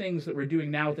real things that we're doing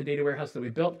now with the data warehouse that we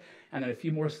built, and then a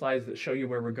few more slides that show you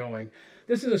where we're going.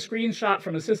 This is a screenshot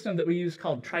from a system that we use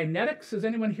called Trinetics. Is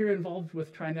anyone here involved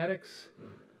with Trinetics?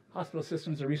 Hospital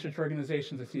systems or research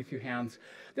organizations? I see a few hands.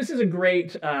 This is a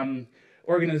great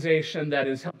organization that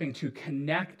is helping to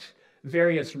connect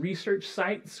various research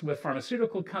sites with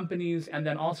pharmaceutical companies, and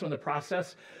then also in the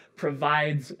process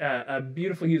provides a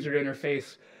beautiful user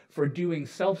interface for doing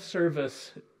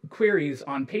self-service queries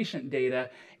on patient data,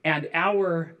 and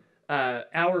our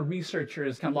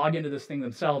researchers can log into this thing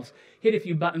themselves, hit a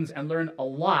few buttons, and learn a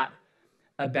lot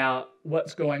about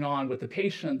what's going on with the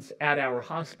patients at our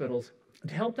hospitals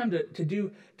to help them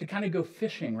to kind of go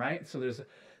fishing, right? So there's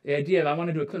the idea of, I want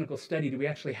to do a clinical study. Do we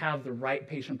actually have the right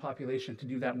patient population to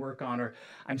do that work on? Or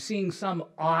I'm seeing some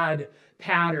odd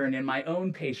pattern in my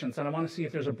own patients, and I want to see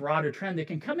if there's a broader trend. They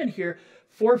can come in here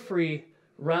for free,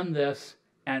 run this,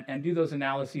 and do those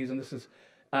analyses. And this is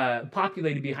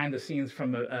populated behind the scenes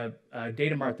from a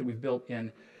data mart that we've built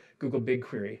in Google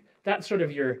BigQuery. That's sort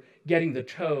of your getting the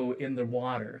toe in the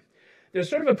water. There's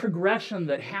sort of a progression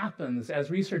that happens as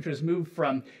researchers move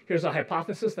from, here's a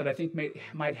hypothesis that I think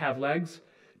might have legs,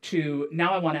 to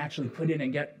now I want to actually put in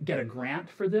and get a grant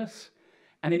for this.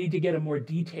 And they need to get a more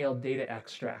detailed data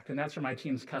extract. And that's where my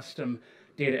team's custom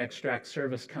data extract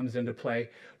service comes into play.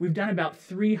 We've done about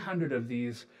 300 of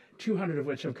these, 200 of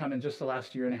which have come in just the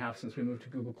last year and a half since we moved to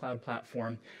Google Cloud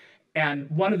Platform. And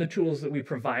one of the tools that we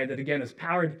provide that, again, is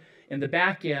powered in the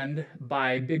back end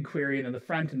by BigQuery and in the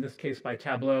front, in this case by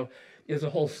Tableau, is a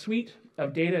whole suite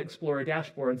of Data Explorer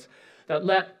dashboards that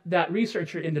let that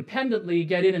researcher independently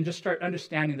get in and just start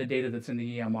understanding the data that's in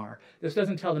the EMR. This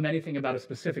doesn't tell them anything about a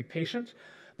specific patient,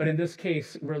 but in this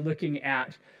case, we're looking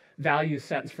at value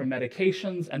sets for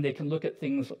medications, and they can look at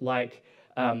things like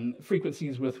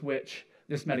frequencies with which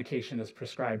this medication is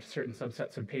prescribed to certain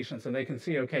subsets of patients, and they can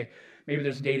see, okay, maybe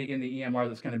there's data in the EMR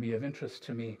that's going to be of interest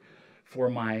to me for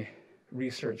my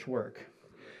research work.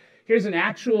 Here's an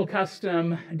actual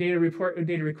custom data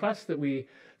request that we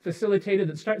facilitated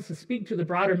that starts to speak to the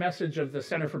broader message of the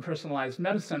Center for Personalized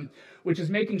Medicine, which is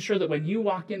making sure that when you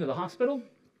walk into the hospital,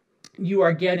 you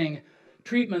are getting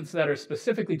treatments that are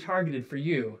specifically targeted for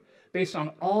you based on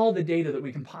all the data that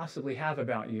we can possibly have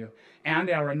about you and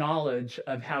our knowledge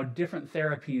of how different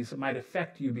therapies might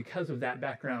affect you because of that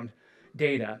background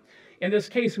data. In this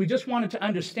case, we just wanted to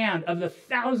understand, of the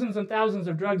thousands and thousands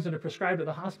of drugs that are prescribed at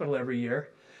the hospital every year,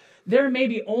 there may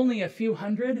be only a few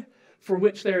hundred for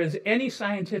which there is any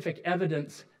scientific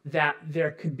evidence that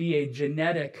there could be a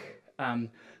genetic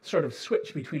sort of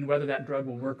switch between whether that drug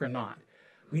will work or not.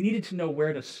 We needed to know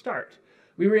where to start.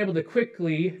 We were able to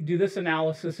quickly do this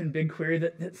analysis in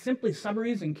BigQuery that simply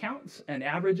summaries and counts and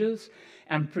averages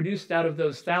and produced out of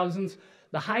those thousands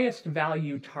the highest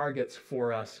value targets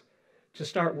for us to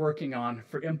start working on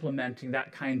for implementing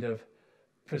that kind of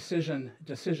precision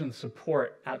decision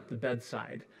support at the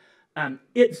bedside.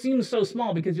 It seems so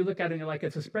small because you look at it and you're like,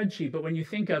 it's a spreadsheet, but when you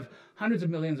think of hundreds of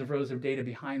millions of rows of data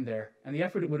behind there and the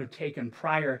effort it would have taken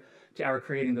prior to our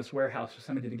creating this warehouse for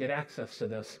somebody to get access to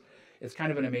this, it's kind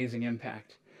of an amazing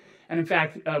impact. And in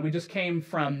fact, we just came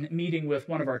from meeting with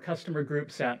one of our customer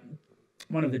groups at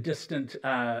one of the distant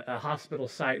hospital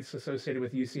sites associated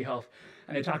with UC Health,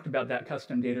 and they talked about that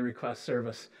custom data request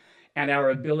service and our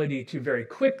ability to very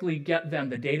quickly get them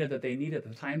the data that they need at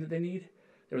the time that they need.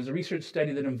 There was a research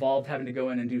study that involved having to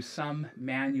go in and do some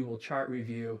manual chart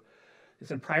review. They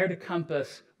said prior to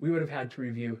Compass, we would have had to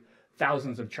review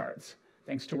thousands of charts.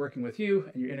 Thanks to working with you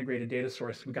and your integrated data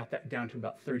source, we got that down to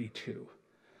about 32.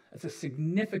 That's a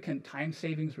significant time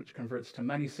savings, which converts to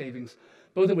money savings,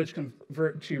 both of which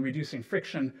convert to reducing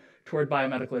friction toward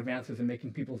biomedical advances and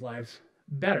making people's lives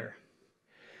better.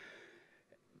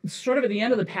 Sort of at the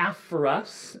end of the path for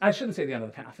us, I shouldn't say the end of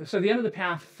the path. So the end of the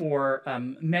path for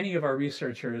many of our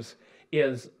researchers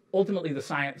is ultimately the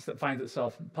science that finds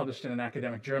itself published in an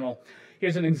academic journal.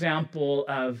 Here's an example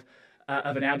of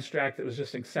an abstract that was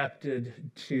just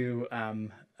accepted to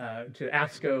to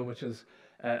ASCO, which is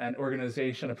an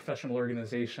organization, a professional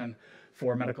organization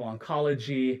for medical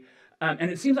oncology.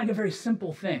 And it seems like a very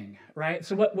simple thing, right?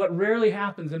 So what rarely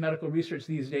happens in medical research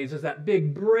these days is that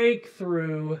big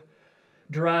breakthrough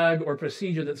drug or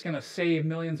procedure that's going to save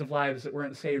millions of lives that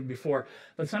weren't saved before.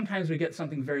 But sometimes we get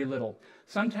something very little.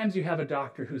 Sometimes you have a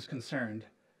doctor who's concerned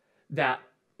that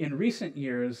in recent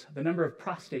years, the number of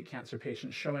prostate cancer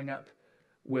patients showing up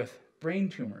with brain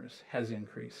tumors has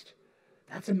increased.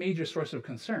 That's a major source of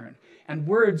concern. And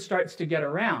word starts to get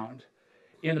around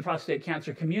in the prostate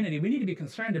cancer community. We need to be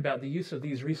concerned about the use of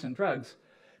these recent drugs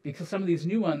because some of these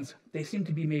new ones, they seem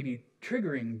to be maybe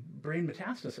triggering brain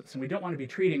metastasis. And we don't want to be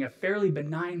treating a fairly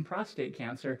benign prostate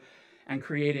cancer and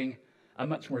creating a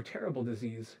much more terrible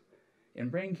disease in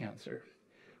brain cancer.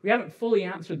 We haven't fully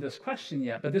answered this question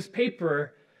yet, but this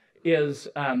paper is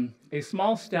a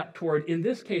small step toward, in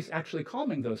this case, actually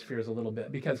calming those fears a little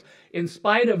bit, because in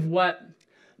spite of what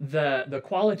the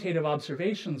qualitative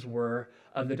observations were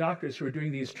of the doctors who are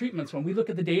doing these treatments, when we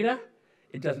look at the data,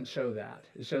 it doesn't show that.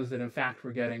 It shows that, in fact,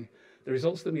 we're getting the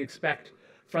results that we expect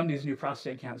from these new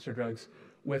prostate cancer drugs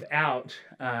without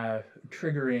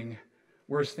triggering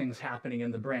worse things happening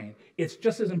in the brain. It's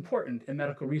just as important in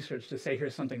medical research to say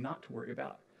here's something not to worry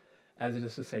about as it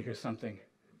is to say here's something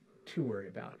to worry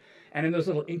about. And in those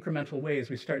little incremental ways,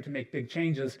 we start to make big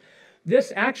changes.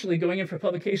 This actually, going in for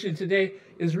publication today,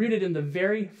 is rooted in the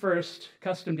very first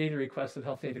custom data request that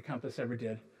Health Data Compass ever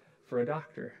did for a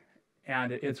doctor.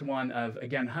 And it's one of,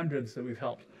 again, hundreds that we've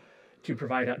helped to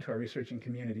provide out to our researching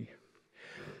community.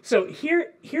 So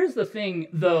here's the thing,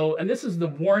 though, and this is the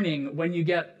warning when you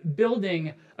get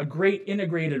building a great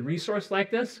integrated resource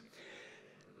like this,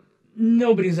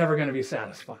 nobody's ever going to be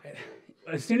satisfied.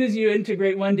 As soon as you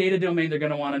integrate one data domain, they're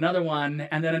going to want another one.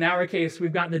 And then in our case,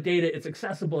 we've got the data, it's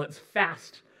accessible, it's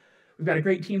fast. We've got a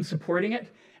great team supporting it.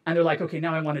 And they're like, okay,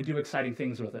 now I want to do exciting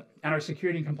things with it. And our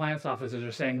security and compliance officers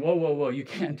are saying, whoa, whoa, whoa, you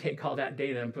can't take all that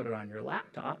data and put it on your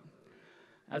laptop.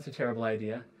 That's a terrible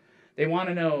idea. They want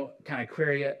to know, can I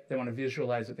query it? They want to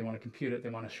visualize it. They want to compute it. They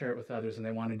want to share it with others. And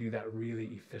they want to do that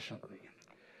really efficiently.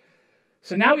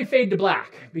 So now we fade to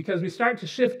black because we start to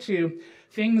shift to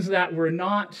things that were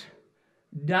not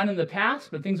done in the past,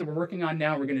 but things that we're working on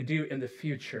now we're going to do in the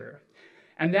future.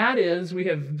 And that is, we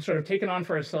have sort of taken on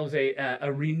for ourselves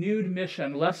a renewed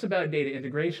mission, less about data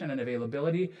integration and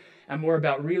availability, and more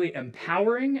about really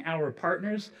empowering our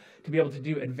partners to be able to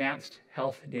do advanced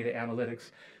health data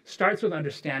analytics. Starts with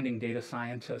understanding data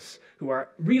scientists who are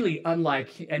really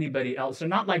unlike anybody else. They're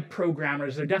not like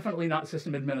programmers. They're definitely not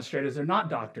system administrators. They're not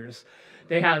doctors.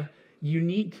 They have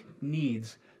unique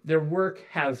needs. Their work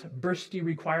has bursty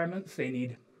requirements. They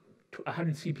need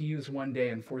 100 CPUs one day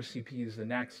and 4 CPUs the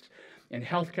next. In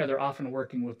healthcare, they're often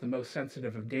working with the most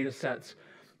sensitive of data sets,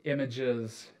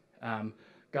 images,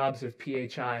 gobs of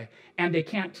PHI, and they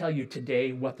can't tell you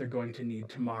today what they're going to need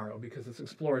tomorrow because it's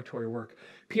exploratory work,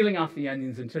 peeling off the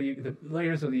onions until the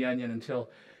layers of the onion until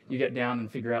you get down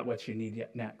and figure out what you need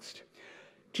yet next.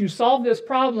 To solve this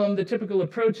problem, the typical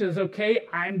approach is, okay,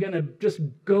 I'm going to just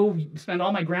go spend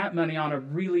all my grant money on a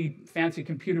really fancy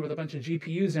computer with a bunch of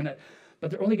GPUs in it,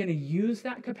 but they're only going to use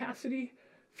that capacity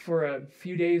for a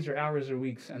few days or hours or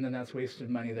weeks, and then that's wasted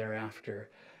money thereafter.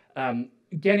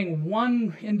 Getting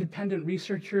one independent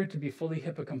researcher to be fully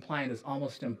HIPAA compliant is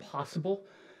almost impossible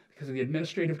because of the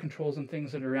administrative controls and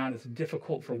things that are around. It's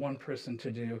difficult for one person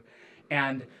to do.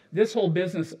 And this whole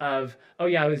business of, oh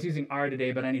yeah, I was using R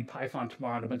today, but I need Python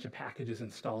tomorrow and a bunch of packages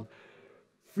installed,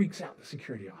 freaks out the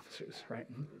security officers, right?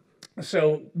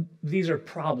 So these are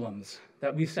problems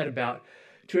that we set about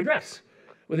to address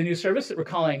with a new service that we're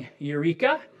calling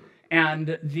Eureka.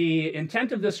 And the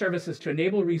intent of this service is to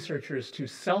enable researchers to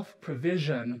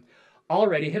self-provision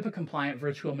already HIPAA-compliant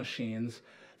virtual machines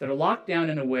that are locked down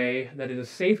in a way that it is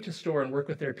safe to store and work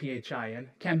with their PHI in,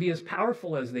 can be as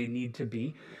powerful as they need to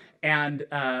be, and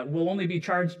will only be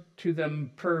charged to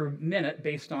them per minute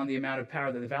based on the amount of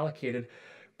power that they've allocated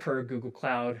per Google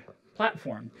Cloud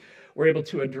platform. We're able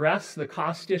to address the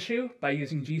cost issue by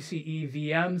using GCE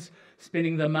VMs,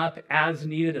 spinning them up as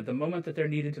needed at the moment that they're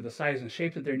needed to the size and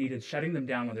shape that they're needed, shutting them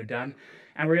down when they're done.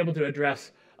 And we're able to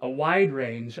address a wide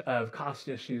range of cost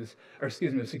issues, or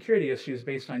excuse me, of security issues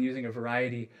based on using a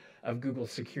variety of Google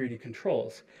security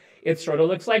controls. It sort of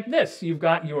looks like this. You've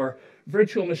got your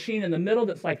virtual machine in the middle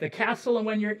that's like the castle, and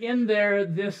when you're in there,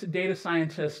 this data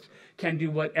scientist can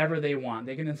do whatever they want.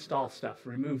 They can install stuff,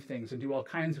 remove things, and do all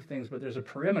kinds of things, but there's a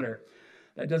perimeter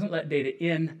that doesn't let data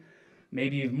in,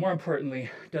 maybe even more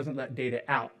importantly, doesn't let data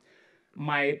out.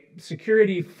 My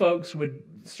security folks would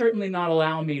certainly not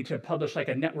allow me to publish like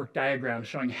a network diagram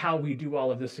showing how we do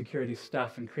all of this security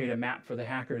stuff and create a map for the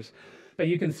hackers. But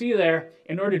you can see there,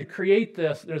 in order to create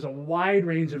this, there's a wide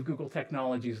range of Google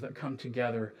technologies that come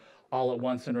together all at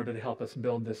once in order to help us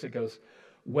build this. It goes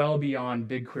well beyond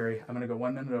BigQuery. I'm going to go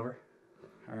 1 minute over.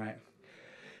 All right.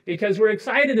 Because we're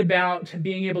excited about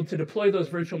being able to deploy those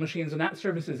virtual machines, and that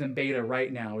service is in beta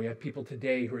right now. We have people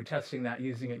today who are testing that,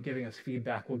 using it, giving us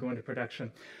feedback. We'll go into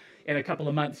production in a couple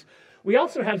of months. We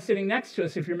also have sitting next to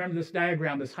us, if you remember this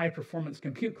diagram, this high-performance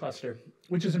compute cluster,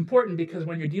 which is important because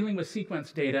when you're dealing with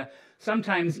sequence data,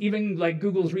 sometimes even like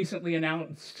Google's recently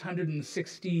announced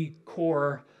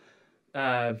 160-core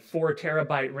 4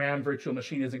 terabyte RAM virtual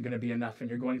machine isn't going to be enough, and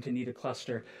you're going to need a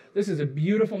cluster. This is a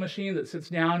beautiful machine that sits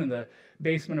down in the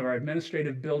basement of our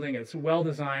administrative building. It's well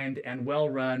designed and well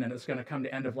run, and it's going to come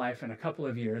to end of life in a couple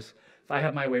of years. If I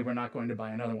have my way, we're not going to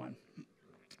buy another one.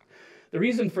 The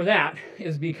reason for that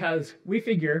is because we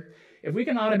figure if we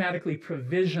can automatically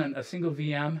provision a single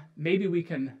VM, maybe we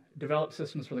can develop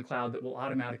systems for the cloud that will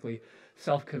automatically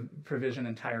self-provision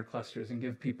entire clusters and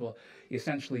give people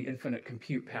essentially infinite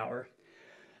compute power.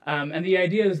 And the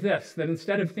idea is this, that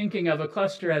instead of thinking of a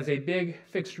cluster as a big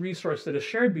fixed resource that is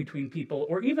shared between people,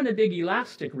 or even a big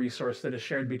elastic resource that is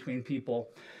shared between people,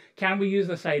 can we use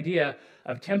this idea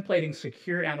of templating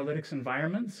secure analytics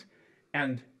environments,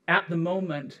 and at the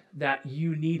moment that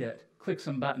you need it, click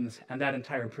some buttons, and that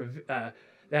entire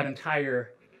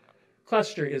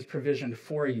cluster is provisioned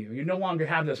for you. You no longer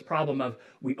have this problem of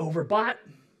we overbought,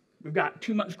 we've got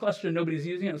too much cluster, nobody's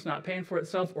using it, it's not paying for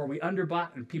itself, or we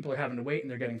underbought and people are having to wait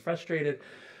and they're getting frustrated.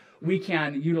 We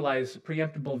can utilize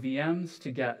preemptible VMs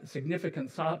to get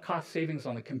significant cost savings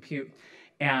on the compute.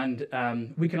 And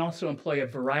we can also employ a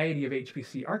variety of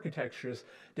HPC architectures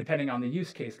depending on the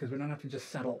use case, because we don't have to just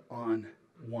settle on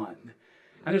one.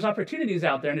 And there's opportunities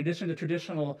out there in addition to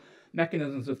traditional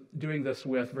mechanisms of doing this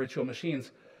with virtual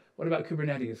machines. What about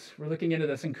Kubernetes? We're looking into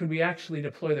this, and could we actually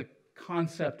deploy the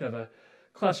concept of a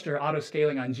cluster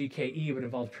auto-scaling on GKE? Would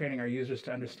involve training our users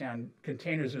to understand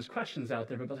containers. There's questions out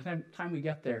there, but by the time we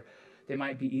get there, they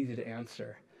might be easy to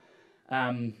answer.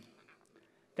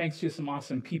 Thanks to some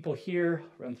awesome people here.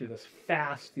 Run through this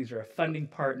fast. These are our funding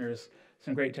partners,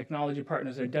 some great technology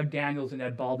partners. They're Doug Daniels and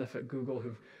Ed Baldiff at Google,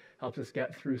 who've helped us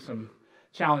get through some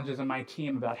challenges on my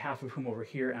team, about half of whom over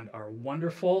here and are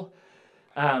wonderful.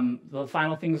 The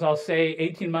final things I'll say,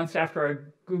 18 months after our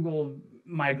Google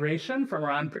migration from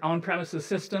our on-premises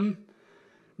system,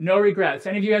 no regrets.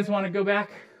 Any of you guys want to go back?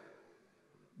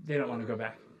 They don't want to go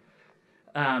back.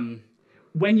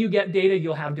 When you get data,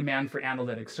 you'll have demand for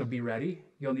analytics, so be ready.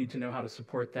 You'll need to know how to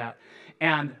support that.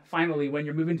 And finally, when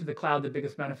you're moving to the cloud, the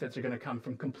biggest benefits are going to come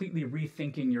from completely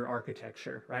rethinking your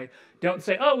architecture, right? Don't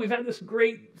say, oh, we've had this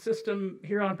great system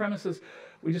here on premises.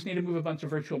 We just need to move a bunch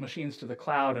of virtual machines to the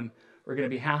cloud, and we're going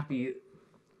to be happy.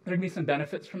 There are going to be some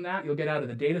benefits from that. You'll get out of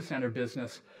the data center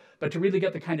business. But to really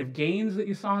get the kind of gains that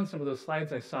you saw in some of those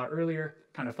slides I saw earlier,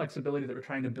 kind of flexibility that we're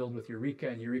trying to build with Eureka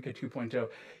and Eureka 2.0,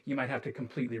 you might have to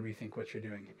completely rethink what you're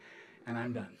doing. And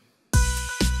I'm done.